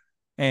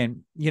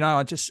 And,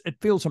 it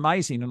feels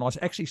amazing. And I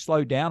actually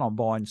slowed down on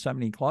buying so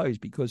many clothes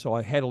because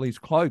I had all these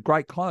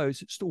great clothes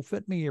that still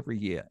fit me every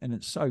year. And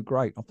it's so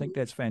great. I think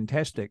that's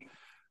fantastic.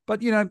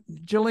 But,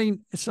 Jalene,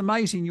 it's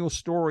amazing your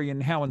story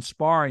and how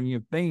inspiring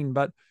you've been.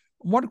 But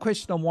one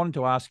question I wanted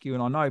to ask you,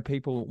 and I know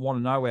people want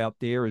to know out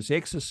there, is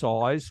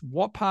exercise.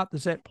 What part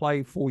does that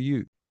play for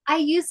you? I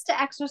used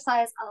to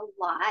exercise a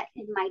lot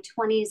in my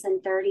 20s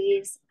and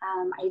 30s.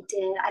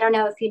 I don't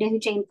know if you know who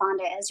Jane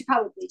Fonda is. You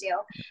probably do.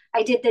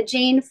 I did the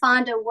Jane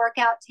Fonda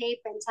workout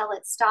tape until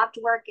it stopped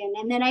working.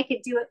 And then I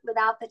could do it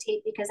without the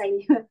tape because I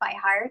knew it by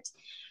heart.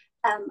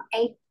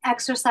 I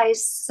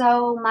exercised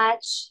so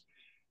much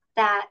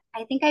that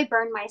I think I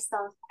burned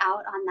myself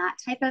out on that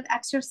type of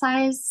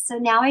exercise. So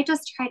now I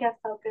just try to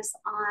focus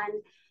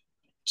on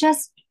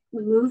just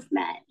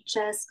movement.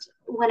 Just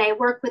when I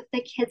work with the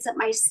kids at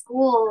my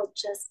school,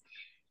 just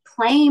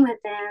playing with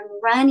them,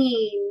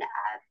 running,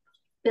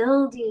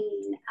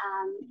 building,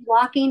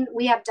 walking.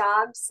 We have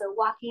dogs, so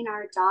walking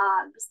our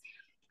dogs,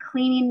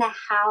 cleaning the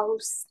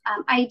house.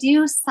 I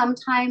do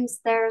sometimes,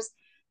 there's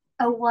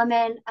a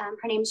woman,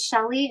 her name's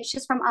Shelly.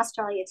 She's from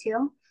Australia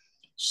too.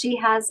 She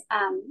has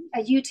a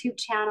YouTube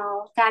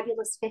channel,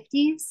 Fabulous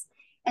 50s,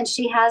 and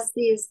she has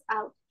these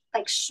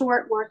like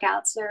short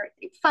workouts. They're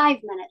 5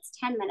 minutes,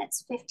 10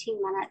 minutes,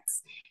 15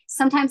 minutes.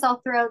 Sometimes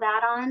I'll throw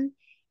that on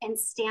and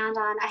stand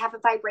on, I have a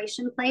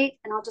vibration plate,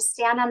 and I'll just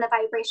stand on the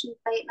vibration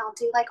plate and I'll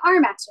do like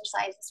arm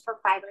exercises for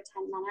 5 or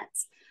 10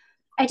 minutes.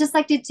 I just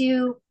like to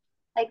do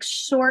like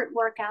short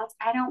workouts.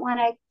 I don't want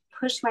to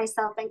push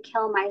myself and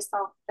kill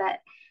myself, but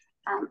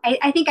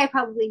I think I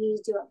probably need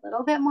to do a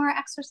little bit more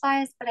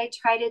exercise, but I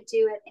try to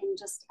do it in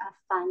just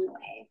a fun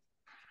way.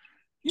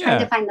 Trying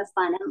to find the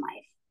fun in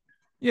life.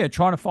 Yeah,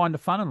 trying to find the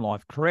fun in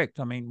life, correct.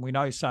 I mean, we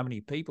know so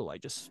many people, they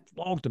just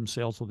flog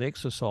themselves with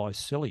exercise,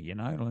 silly, and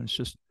it's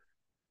just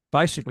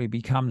basically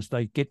becomes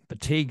they get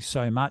fatigued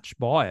so much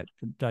by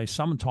it.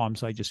 Sometimes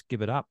they just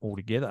give it up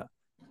altogether.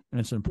 And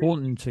it's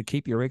important to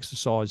keep your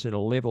exercise at a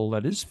level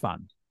that is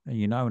fun,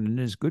 and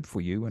it is good for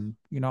you. And,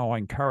 I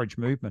encourage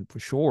movement for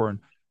sure, and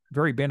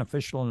very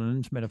beneficial in an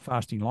intermittent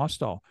fasting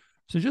lifestyle.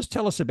 So just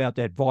tell us about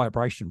that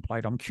vibration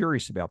plate. I'm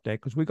curious about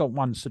that because we got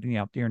one sitting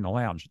out there in the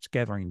lounge. It's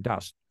gathering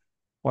dust.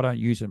 I don't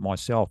use it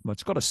myself, but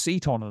it's got a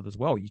seat on it as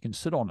well. You can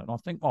sit on it. And I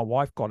think my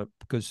wife got it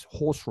because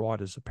horse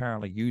riders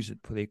apparently use it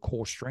for their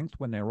core strength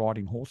when they're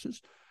riding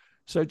horses.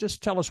 So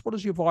just tell us, what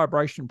does your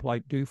vibration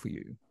plate do for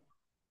you?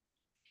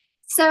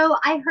 So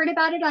I heard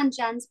about it on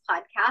Jen's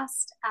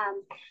podcast.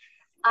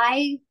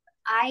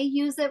 I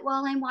use it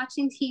while I'm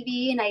watching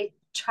TV, and I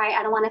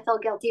don't want to feel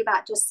guilty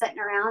about just sitting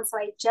around. So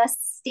I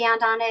just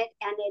stand on it,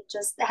 and it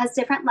has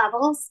different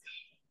levels,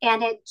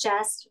 and it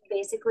just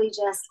basically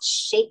just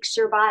shakes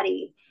your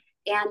body.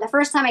 And the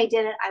first time I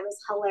did it, I was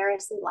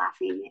hilariously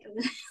laughing.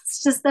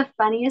 It's just the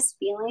funniest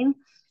feeling,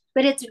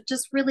 but it's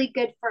just really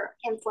good for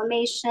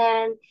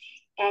inflammation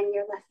and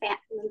your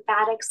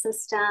lymphatic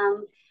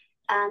system,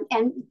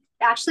 and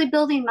actually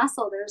building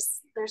muscle.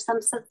 There's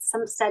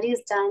some studies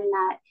done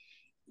that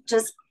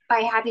just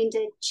by having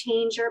to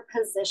change your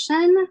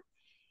position,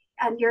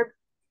 you're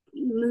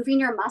moving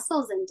your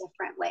muscles in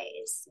different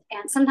ways.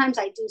 And sometimes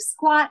I do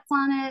squats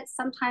on it.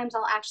 Sometimes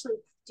I'll actually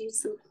do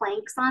some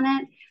planks on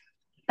it.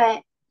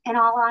 But in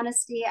all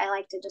honesty, I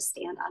like to just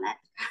stand on it.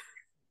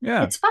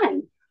 Yeah. It's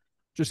fun.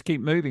 Just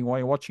keep moving while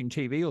you're watching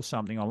TV or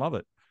something. I love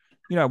it.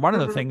 One of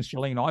the things,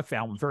 Jalene, I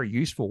found very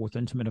useful with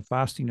intermittent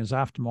fasting is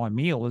after my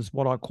meal is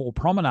what I call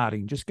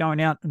promenading, just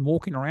going out and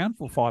walking around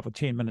for 5 or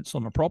 10 minutes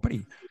on the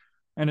property.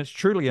 And it's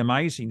truly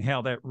amazing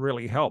how that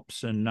really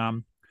helps. And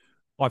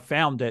I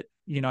found that,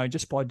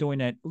 just by doing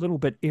that little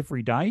bit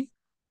every day,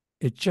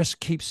 it just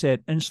keeps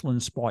that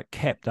insulin spike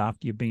capped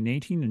after you've been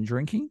eating and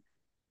drinking.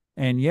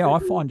 And I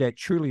find that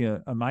truly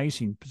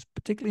amazing,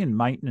 particularly in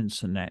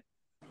maintenance and that.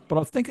 But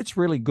I think it's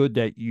really good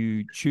that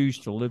you choose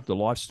to live the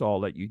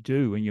lifestyle that you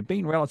do, and you're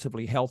being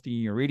relatively healthy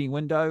in your eating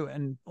window.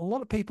 And a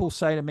lot of people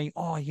say to me,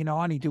 I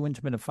only do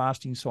intermittent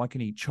fasting so I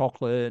can eat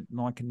chocolate and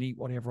I can eat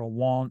whatever I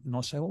want. And I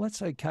say, well,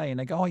 that's okay.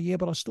 And they go, oh, yeah,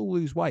 but I still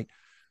lose weight.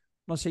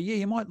 And I say, yeah,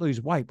 you might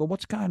lose weight, but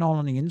what's going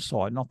on the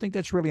inside? And I think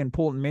that's really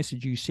important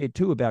message you said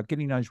too about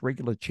getting those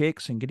regular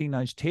checks and getting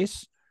those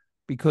tests,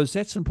 because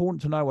that's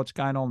important to know what's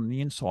going on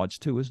the insides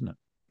too, isn't it?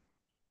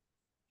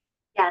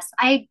 Yes,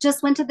 I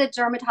just went to the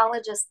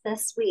dermatologist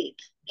this week,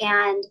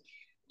 and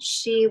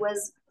she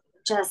was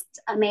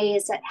just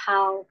amazed at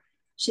how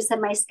she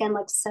said my skin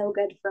looks so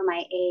good for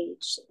my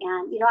age.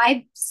 And,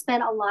 I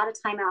spent a lot of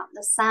time out in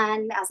the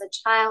sun. As a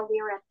child,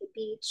 we were at the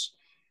beach,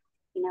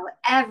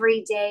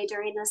 every day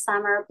during the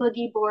summer,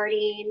 boogie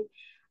boarding.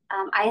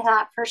 I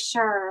thought for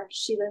sure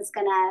she was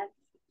going to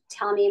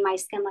tell me my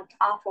skin looked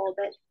awful,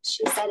 but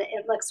she said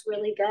it looks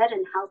really good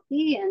and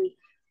healthy, and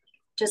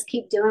just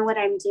keep doing what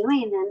I'm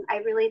doing. And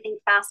I really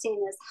think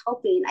fasting is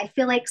helping. I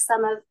feel like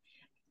some of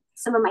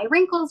my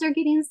wrinkles are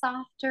getting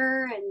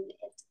softer, and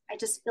I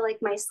just feel like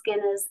my skin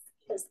is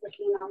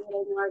looking a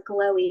little more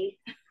glowy.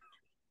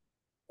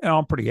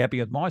 I'm pretty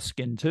happy with my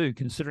skin too,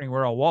 considering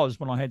where I was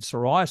when I had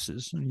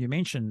psoriasis. And you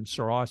mentioned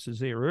psoriasis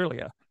there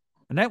earlier.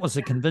 And that was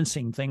a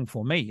convincing thing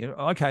for me.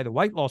 Okay, the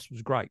weight loss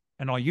was great.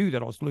 And I knew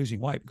that I was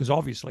losing weight because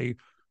obviously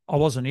I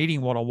wasn't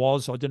eating what I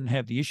was. I didn't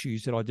have the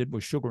issues that I did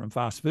with sugar and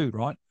fast food,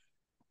 right?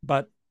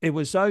 But it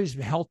was those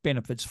health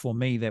benefits for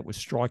me that was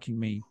striking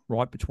me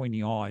right between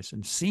the eyes,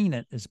 and seeing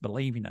it is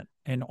believing it.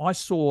 And I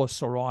saw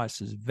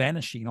psoriasis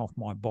vanishing off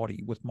my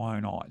body with my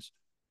own eyes.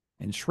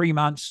 In 3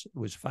 months, it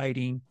was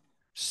fading.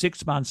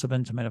 6 months of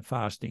intermittent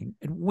fasting,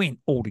 it went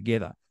all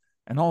together.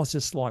 And I was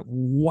just like,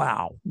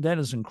 wow, that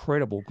is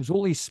incredible. Because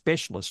all these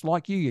specialists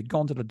like you'd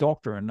gone to the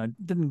doctor and they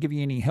didn't give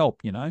you any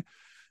help,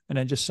 and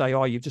they just say,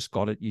 oh, you've just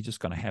got it. You're just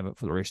going to have it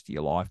for the rest of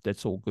your life.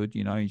 That's all good.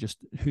 You just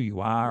who you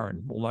are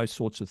and all those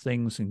sorts of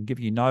things, and give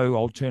you no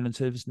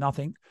alternatives,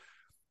 nothing.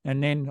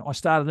 And then I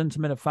started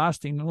intermittent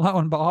fasting, and lo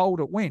and behold,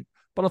 it went.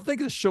 But I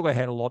think the sugar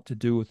had a lot to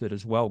do with it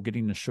as well.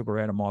 Getting the sugar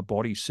out of my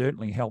body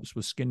certainly helps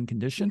with skin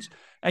conditions.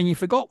 And you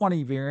forgot one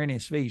of your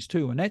NSVs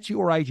too, and that's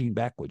your aging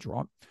backwards,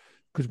 right?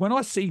 Because when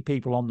I see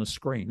people on the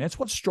screen, that's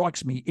what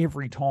strikes me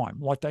every time.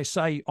 Like they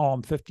say, oh,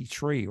 I'm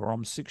 53 or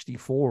I'm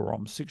 64 or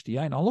I'm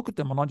 68. And I look at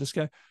them and I just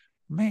go,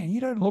 man,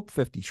 you don't look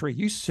 53.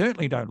 You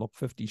certainly don't look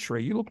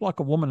 53. You look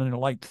like a woman in her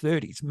late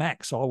 30s,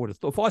 max, I would have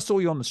thought. If I saw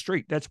you on the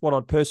street, that's what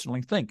I'd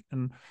personally think.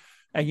 And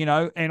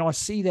I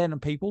see that in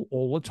people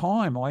all the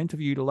time. I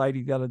interviewed a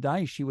lady the other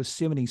day. She was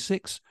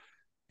 76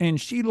 and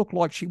she looked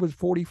like she was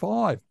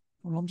 45.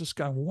 And I'm just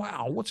going,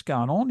 wow, what's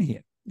going on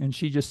here? And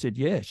she just said,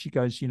 yeah. She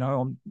goes,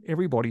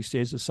 everybody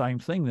says the same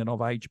thing, that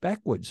I've aged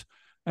backwards.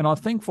 And I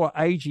think for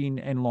aging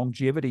and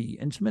longevity,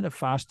 intermittent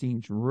fasting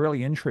is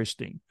really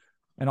interesting.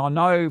 And I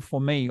know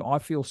for me, I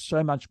feel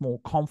so much more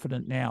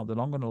confident now that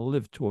I'm going to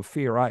live to a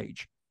fair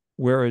age.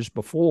 Whereas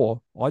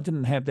before, I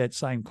didn't have that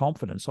same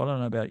confidence. I don't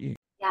know about you.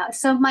 Yeah.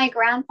 So my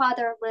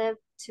grandfather lived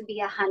to be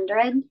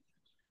 100,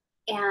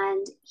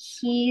 and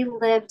he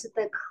lived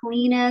the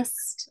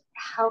cleanest,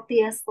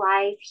 healthiest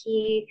life.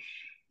 He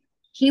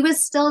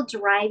was still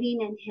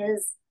driving in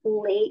his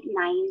late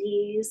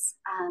 90s.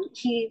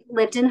 He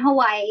lived in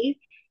Hawaii,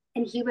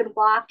 and he would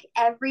walk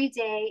every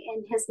day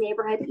in his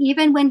neighborhood,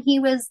 even when he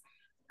was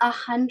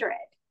 100.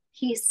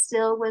 He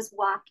still was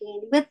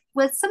walking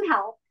with some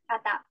help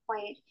at that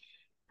point,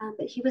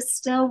 but he was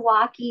still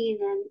walking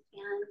and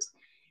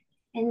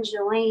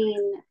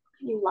enjoying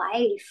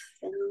life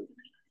and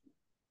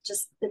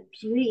just the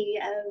beauty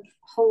of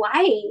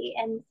Hawaii.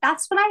 And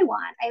that's what I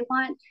want.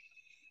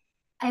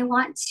 I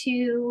want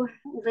to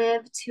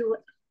live to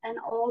an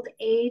old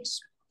age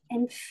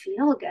and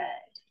feel good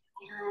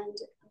and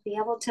be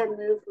able to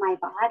move my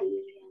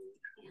body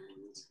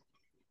and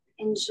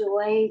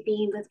enjoy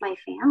being with my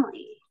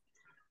family.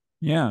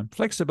 Yeah,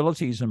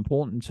 flexibility is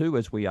important too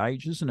as we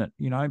age, isn't it?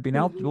 Being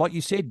able to, Mm-hmm. like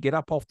you said, get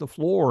up off the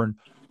floor and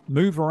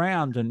move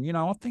around. And,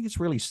 I think it's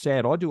really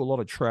sad. I do a lot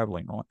of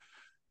traveling, right?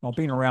 I've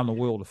been around the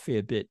world a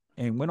fair bit.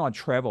 And when I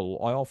travel,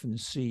 I often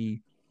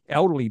see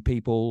elderly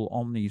people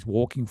on these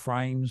walking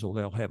frames, or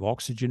they'll have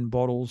oxygen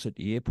bottles at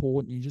the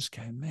airport. And you just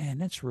go, man,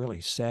 that's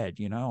really sad.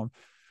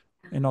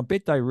 And I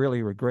bet they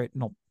really regret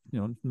not,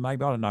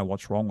 maybe I don't know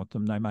what's wrong with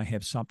them. They may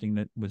have something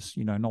that was,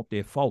 not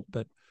their fault.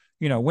 But,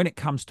 when it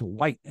comes to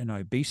weight and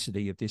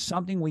obesity, if there's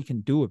something we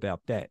can do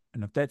about that,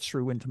 and if that's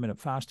through intermittent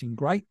fasting,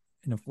 great.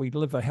 And if we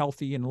live a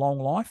healthy and long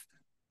life,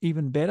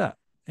 even better.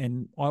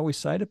 And I always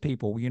say to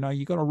people, you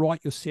got to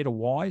write your set of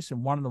whys.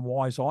 And one of the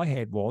whys I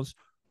had was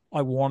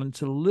I wanted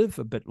to live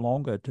a bit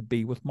longer to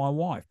be with my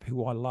wife,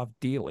 who I love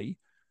dearly.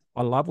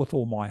 I love with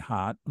all my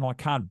heart, and I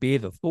can't bear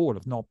the thought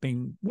of not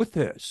being with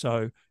her.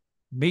 So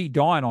me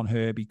dying on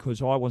her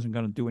because I wasn't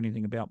going to do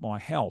anything about my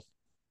health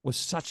was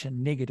such a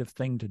negative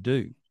thing to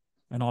do.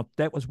 And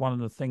that was one of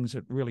the things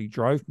that really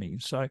drove me.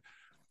 So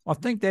I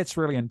think that's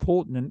really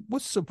important. And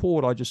with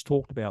support I just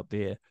talked about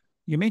there,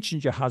 you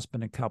mentioned your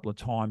husband a couple of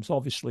times.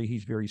 Obviously,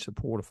 he's very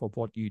supportive of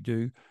what you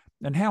do.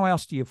 And how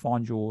else do you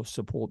find your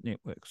support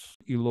networks?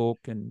 You look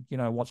and,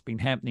 what's been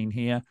happening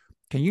here.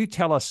 Can you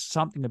tell us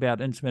something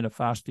about intermittent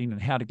fasting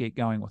and how to get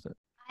going with it?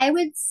 I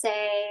would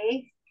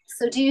say,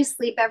 so do you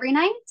sleep every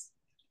night?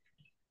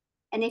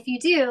 And if you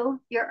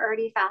do, you're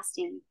already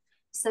fasting.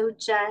 So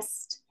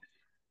just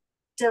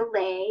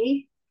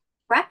delay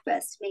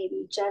breakfast,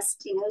 maybe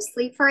just,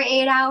 sleep for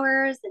 8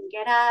 hours and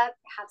get up,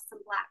 have some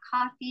black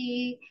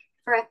coffee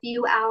for a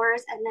few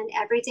hours, and then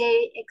every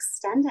day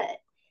extend it.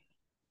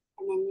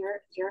 And then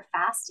you're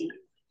fasting.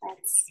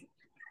 That's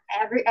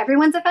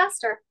everyone's a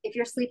faster. If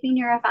you're sleeping,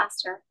 you're a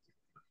faster.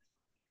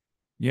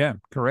 Yeah,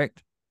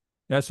 correct.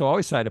 That's what I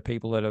always say to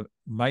people that are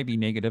maybe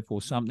negative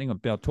or something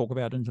about talk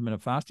about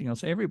intermittent fasting. I'll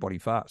say everybody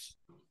fasts.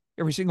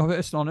 Every single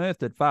person on earth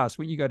that fasts.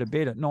 When you go to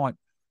bed at night,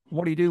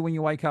 what do you do when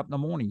you wake up in the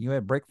morning? You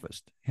have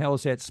breakfast. How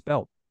is that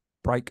spelt?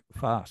 Break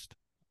fast.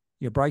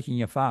 You're breaking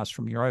your fast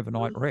from your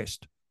overnight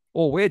rest.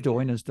 All we're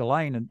doing is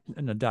delaying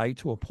in the day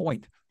to a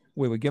point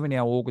where we're giving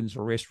our organs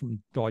a rest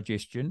from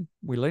digestion.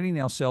 We're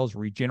letting our cells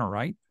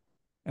regenerate,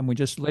 and we're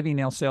just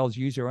letting our cells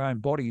use our own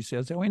bodies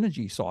as our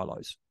energy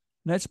silos.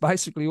 And that's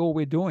basically all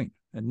we're doing.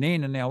 And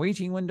then in our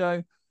eating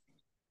window,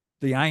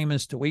 the aim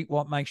is to eat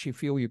what makes you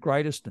feel your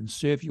greatest and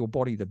serve your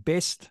body the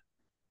best.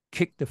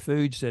 Kick the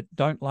foods that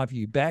don't love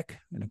you back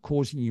and are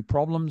causing you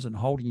problems and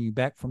holding you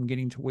back from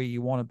getting to where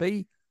you want to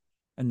be,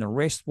 and the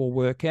rest will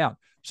work out.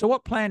 So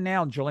what plan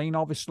now, Jalene?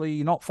 Obviously,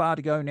 you're not far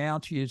to go now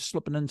till you're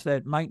slipping into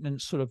that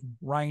maintenance sort of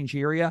range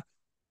area.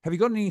 Have you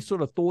got any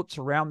sort of thoughts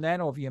around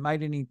that, or have you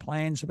made any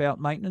plans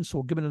about maintenance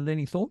or given it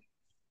any thought?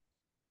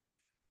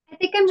 I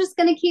think I'm just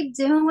going to keep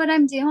doing what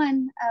I'm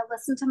doing,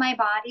 listen to my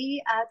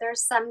body.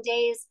 There's some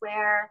days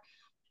where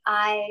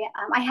I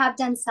have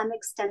done some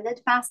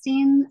extended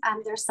fasting.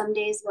 There's some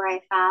days where I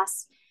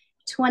fast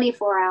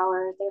 24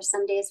 hours. There's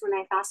some days when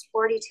I fast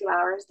 42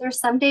 hours. There's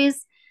some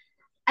days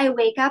I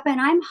wake up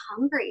and I'm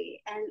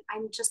hungry, and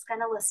I'm just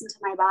going to listen to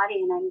my body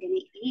and I'm going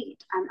to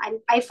eat.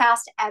 I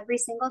fast every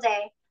single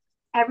day.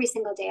 Every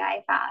single day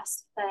I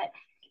fast, but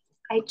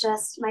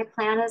my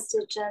plan is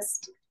to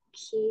just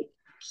keep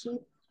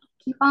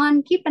keep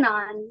on keeping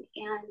on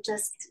and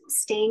just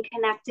staying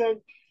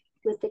connected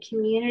with the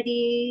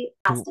community.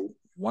 So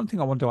one thing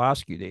I want to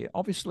ask you there,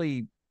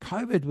 obviously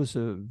COVID was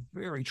a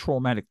very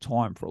traumatic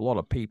time for a lot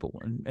of people.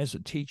 And as a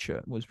teacher,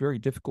 it was very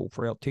difficult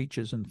for our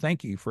teachers. And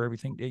thank you for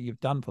everything that you've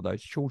done for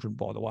those children,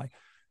 by the way,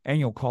 and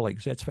your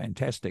colleagues. That's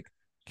fantastic.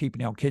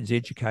 Keeping our kids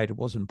educated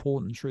was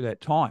important through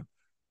that time.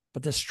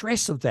 But the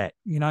stress of that,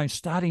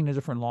 starting a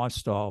different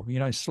lifestyle,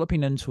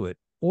 slipping into it,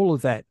 all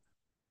of that,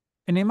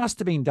 And there must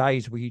have been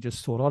days where you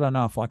just thought, I don't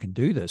know if I can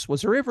do this.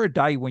 Was there ever a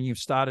day when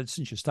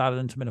since you started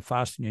intermittent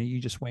fasting,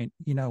 you just went,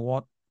 you know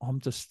what,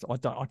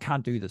 I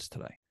can't do this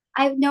today?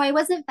 I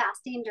wasn't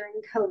fasting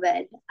during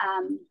COVID.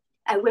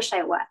 I wish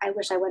I would. I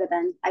wish I would have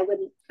been.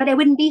 But I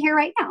wouldn't be here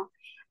right now.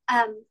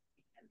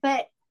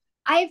 But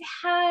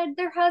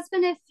there has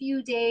been a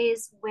few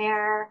days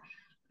where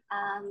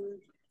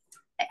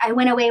I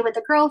went away with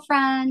a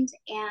girlfriend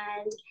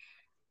and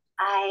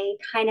I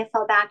kind of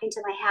fell back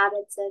into my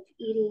habits of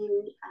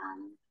eating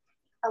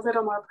a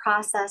little more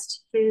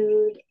processed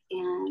food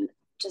and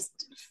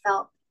just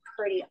felt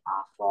pretty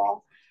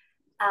awful.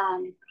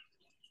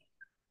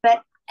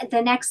 But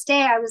the next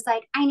day I was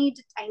like, I need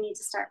to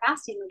start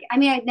fasting again. I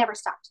mean, I'd never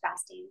stopped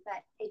fasting,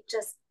 but it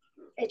just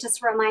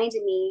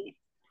reminded me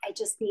I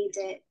just need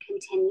to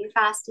continue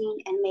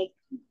fasting and make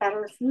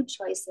better food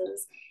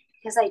choices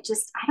because I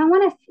don't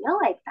want to feel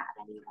like that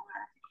anymore.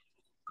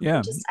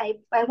 Yeah. I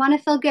want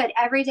to feel good.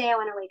 Every day I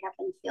want to wake up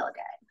and feel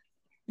good.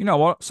 You know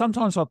what?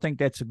 Sometimes I think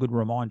that's a good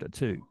reminder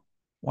too.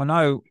 I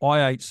know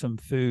I ate some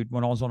food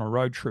when I was on a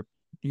road trip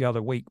the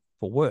other week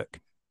for work.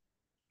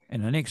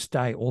 And the next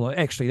day, or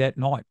actually that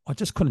night, I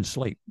just couldn't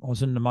sleep. I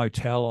was in the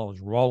motel. I was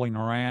rolling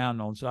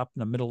around. I was up in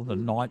the middle of the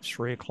night,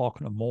 3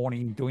 o'clock in the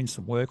morning, doing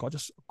some work. I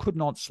just could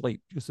not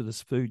sleep because of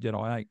this food that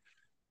I ate.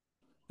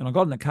 And I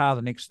got in the car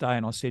the next day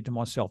and I said to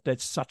myself,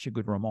 that's such a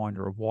good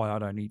reminder of why I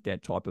don't eat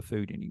that type of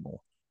food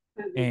anymore.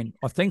 Mm-hmm. And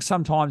I think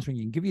sometimes when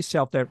you can give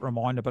yourself that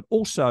reminder, but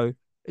also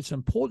it's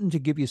important to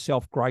give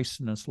yourself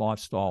grace in this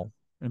lifestyle.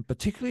 And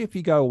particularly if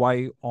you go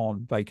away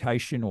on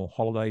vacation or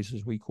holidays,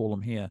 as we call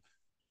them here.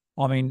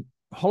 I mean,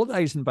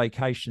 holidays and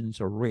vacations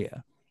are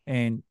rare.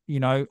 And,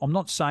 I'm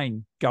not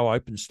saying go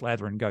open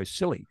slather and go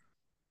silly,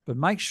 but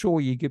make sure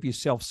you give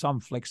yourself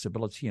some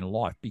flexibility in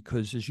life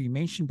because, as you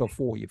mentioned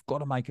before, you've got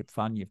to make it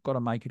fun. You've got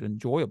to make it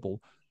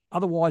enjoyable.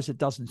 Otherwise, it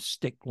doesn't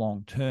stick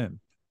long term.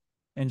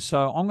 And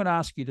so I'm going to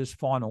ask you this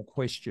final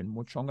question,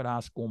 which I'm going to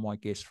ask all my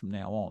guests from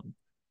now on.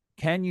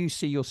 Can you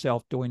see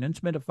yourself doing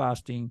intermittent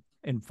fasting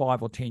in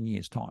 5 or 10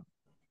 years' time?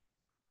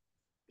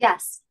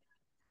 Yes.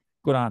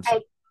 Good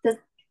answer.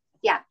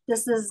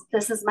 This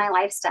is my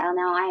lifestyle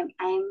now. I'm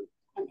an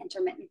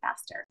intermittent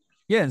faster.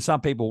 Yeah, and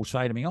some people will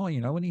say to me,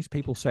 when these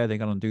people say they're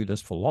going to do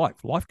this for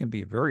life can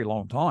be a very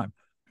long time.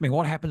 I mean,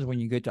 what happens when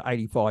you get to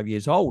 85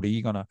 years old? Are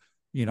you going to,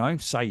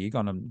 say you're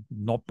going to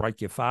not break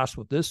your fast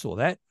with this or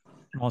that?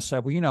 And I'll say,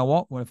 well, you know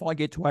what? Well, if I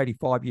get to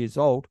 85 years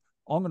old,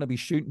 I'm going to be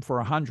shooting for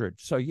 100.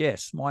 So,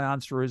 yes, my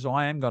answer is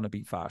I am going to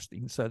be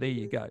fasting. So there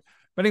you go.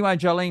 But anyway,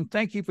 Jalene,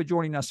 thank you for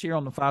joining us here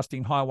on the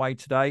Fasting Highway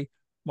today.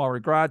 My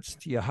regards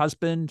to your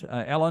husband,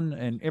 Alan,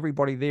 and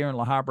everybody there in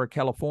La Habra,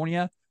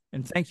 California.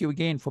 And thank you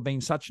again for being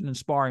such an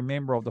inspiring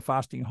member of the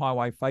Fasting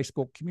Highway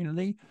Facebook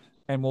community.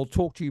 And we'll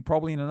talk to you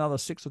probably in another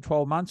 6 or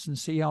 12 months and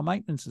see how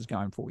maintenance is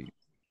going for you.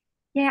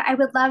 Yeah, I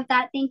would love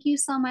that. Thank you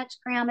so much,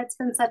 Graham. It's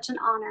been such an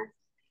honor.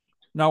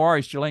 No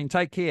worries, Jalene.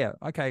 Take care.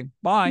 Okay,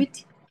 bye.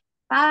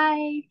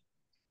 Bye.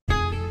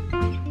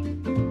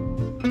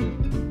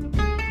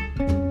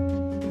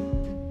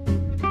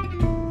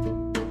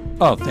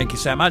 Oh, thank you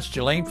so much,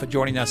 Jalene, for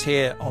joining us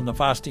here on the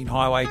Fasting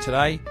Highway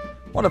today.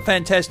 What a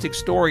fantastic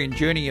story and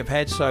journey you've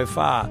had so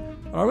far.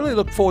 And I really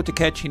look forward to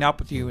catching up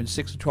with you in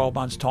 6 or 12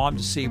 months' time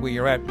to see where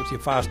you're at with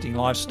your fasting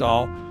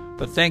lifestyle.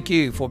 But thank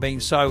you for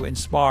being so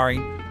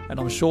inspiring, and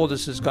I'm sure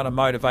this is going to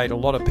motivate a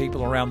lot of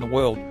people around the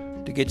world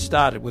to get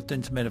started with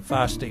intermittent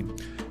fasting.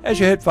 As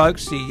you heard,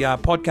 folks, the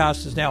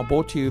podcast is now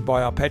brought to you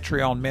by our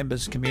Patreon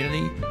members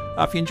community.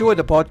 If you enjoy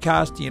the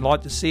podcast and you'd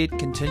like to see it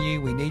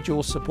continue, we need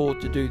your support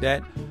to do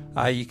that.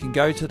 You can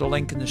go to the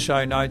link in the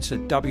show notes at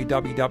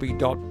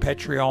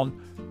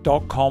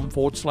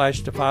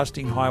www.patreon.com/The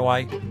Fasting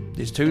Highway.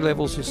 There's 2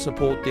 levels of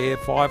support there,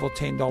 $5 or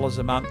 $10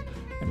 a month.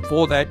 And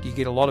for that, you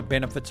get a lot of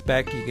benefits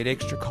back. You get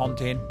extra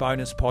content,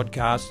 bonus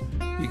podcasts.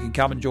 You can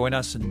come and join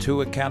us in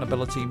 2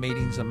 accountability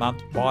meetings a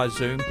month via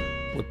Zoom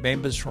with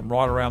members from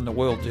right around the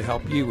world to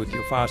help you with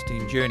your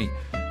fasting journey.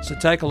 So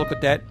take a look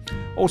at that.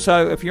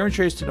 Also, if you're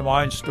interested in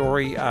my own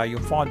story, you'll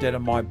find that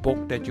in my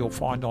book that you'll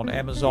find on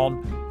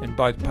Amazon in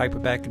both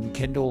paperback and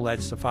Kindle.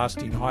 That's The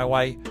Fasting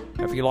Highway.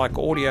 If you like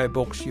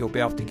audiobooks, you'll be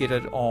able to get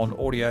it on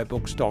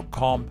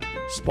audiobooks.com,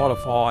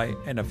 Spotify,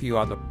 and a few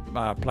other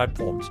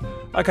platforms.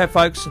 Okay,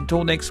 folks,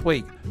 until next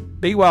week,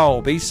 be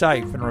well, be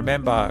safe, and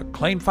remember,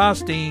 clean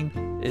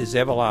fasting is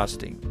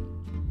everlasting.